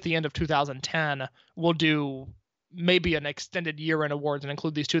 when we hit the end of 2010, we'll do maybe an extended year-end awards and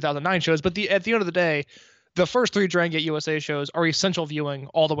include these 2009 shows. But at the end of the day, the first three Dragon Gate USA shows are essential viewing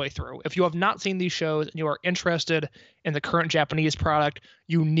all the way through. If you have not seen these shows and you are interested in the current Japanese product,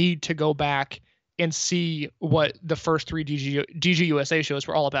 you need to go back and see what the first three DG USA shows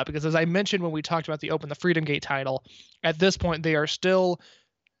were all about. Because as I mentioned when we talked about the Open the Freedom Gate title, at this point they are still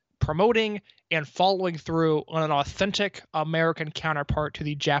promoting and following through on an authentic American counterpart to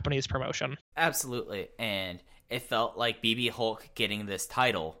the Japanese promotion. Absolutely. And it felt like BB Hulk getting this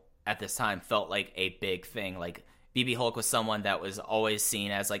title at this time felt like a big thing. Like BB Hulk was someone that was always seen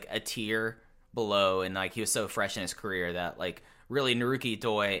as like a tier below, and like he was so fresh in his career that like really Naruki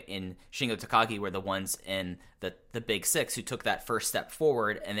Doi and Shingo Takagi were the ones in the big six who took that first step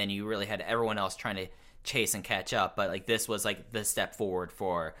forward, and then you really had everyone else trying to chase and catch up. But like this was like the step forward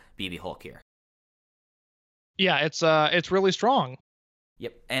for BB Hulk here. Yeah, it's really strong.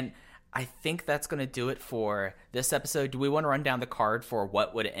 Yep. And I think that's going to do it for this episode. Do we want to run down the card for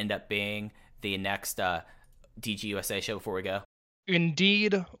what would end up being the next DG USA show before we go?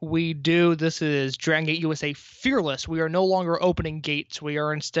 Indeed, we do. This is Dragon Gate USA Fearless. We are no longer opening gates. We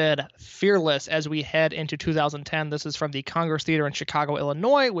are instead fearless as we head into 2010. This is from the Congress Theater in Chicago,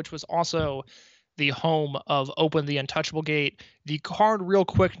 Illinois, which was also the home of Open the Untouchable Gate. The card, real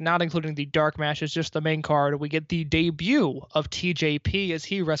quick, not including the dark matches, just the main card. We get the debut of TJP as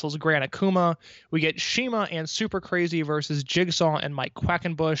he wrestles Gran Akuma. We get Shima and Super Crazy versus Jigsaw and Mike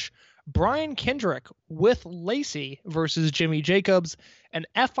Quackenbush. Brian Kendrick with Lacey versus Jimmy Jacobs. An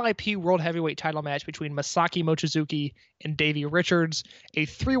FIP World Heavyweight title match between Masaki Mochizuki and Davey Richards. A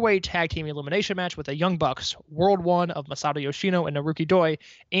three-way tag team elimination match with the Young Bucks, World 1 of Masato Yoshino and Naruki Doi,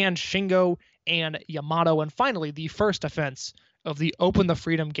 and Shingo and Yamato. And finally, the first defense of the Open the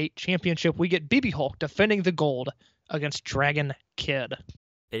Freedom Gate Championship. We get BB Hulk defending the gold against Dragon Kid.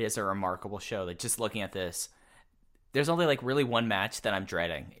 It is a remarkable show. Like, just looking at this, there's only like really one match that I'm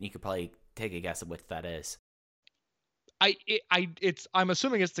dreading, and you could probably take a guess at what that is. I'm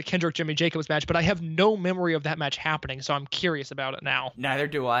assuming it's the Kendrick Jimmy Jacobs match, but I have no memory of that match happening, so I'm curious about it now. Neither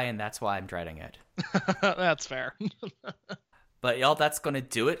do I, and that's why I'm dreading it. That's fair. But y'all, that's going to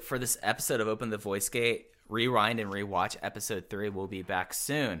do it for this episode of Open the Voice Gate. Rewind and Rewatch episode 3. We'll be back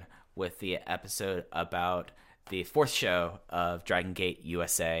soon with the episode about the 4th show of Dragon Gate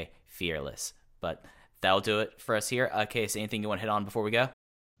USA Fearless. But that'll do it for us here. Case, anything you want to hit on before we go?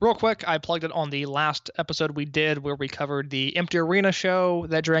 Real quick, I plugged it on the last episode we did where we covered the Empty Arena show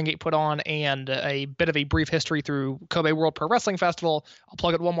that Dragon Gate put on and a bit of a brief history through Kobe World Pro Wrestling Festival. I'll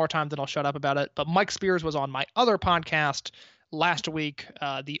plug it one more time, then I'll shut up about it. But Mike Spears was on my other podcast last week,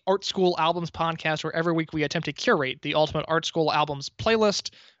 the Art School Albums podcast, where every week we attempt to curate the Ultimate Art School Albums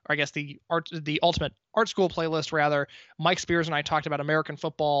playlist, or I guess the Ultimate Art School playlist, rather. Mike Spears and I talked about American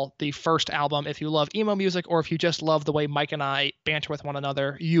Football, the first album. If you love emo music, or if you just love the way Mike and I banter with one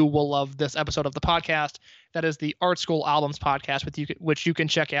another, you will love this episode of the podcast. That is the Art School Albums podcast, which you can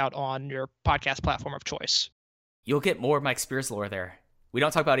check out on your podcast platform of choice. You'll get more Mike Spears lore there. We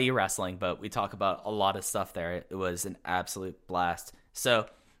don't talk about e-wrestling, but we talk about a lot of stuff there. It was an absolute blast. So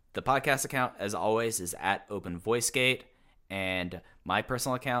the podcast account, as always, is at Open Voice Gate, and my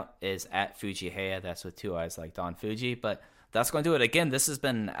personal account is at Fujiheya. That's with 2 eyes like Don Fuji. But that's going to do it. Again, this has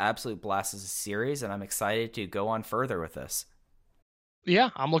been an absolute blast as a series, and I'm excited to go on further with this. Yeah,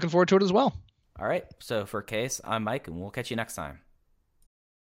 I'm looking forward to it as well. All right. So for Case, I'm Mike, and we'll catch you next time.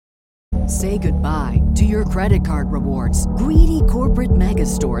 Say goodbye to your credit card rewards. Greedy corporate mega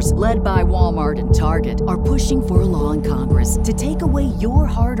stores, led by Walmart and Target, are pushing for a law in Congress to take away your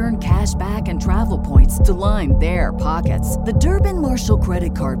hard-earned cash back and travel points to line their pockets. The Durbin-Marshall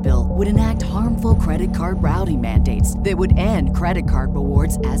credit card bill would enact harmful credit card routing mandates that would end credit card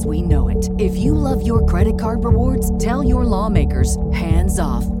rewards as we know it. If you love your credit card rewards, tell your lawmakers, hands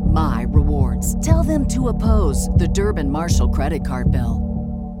off my rewards. Tell them to oppose the Durbin-Marshall credit card bill.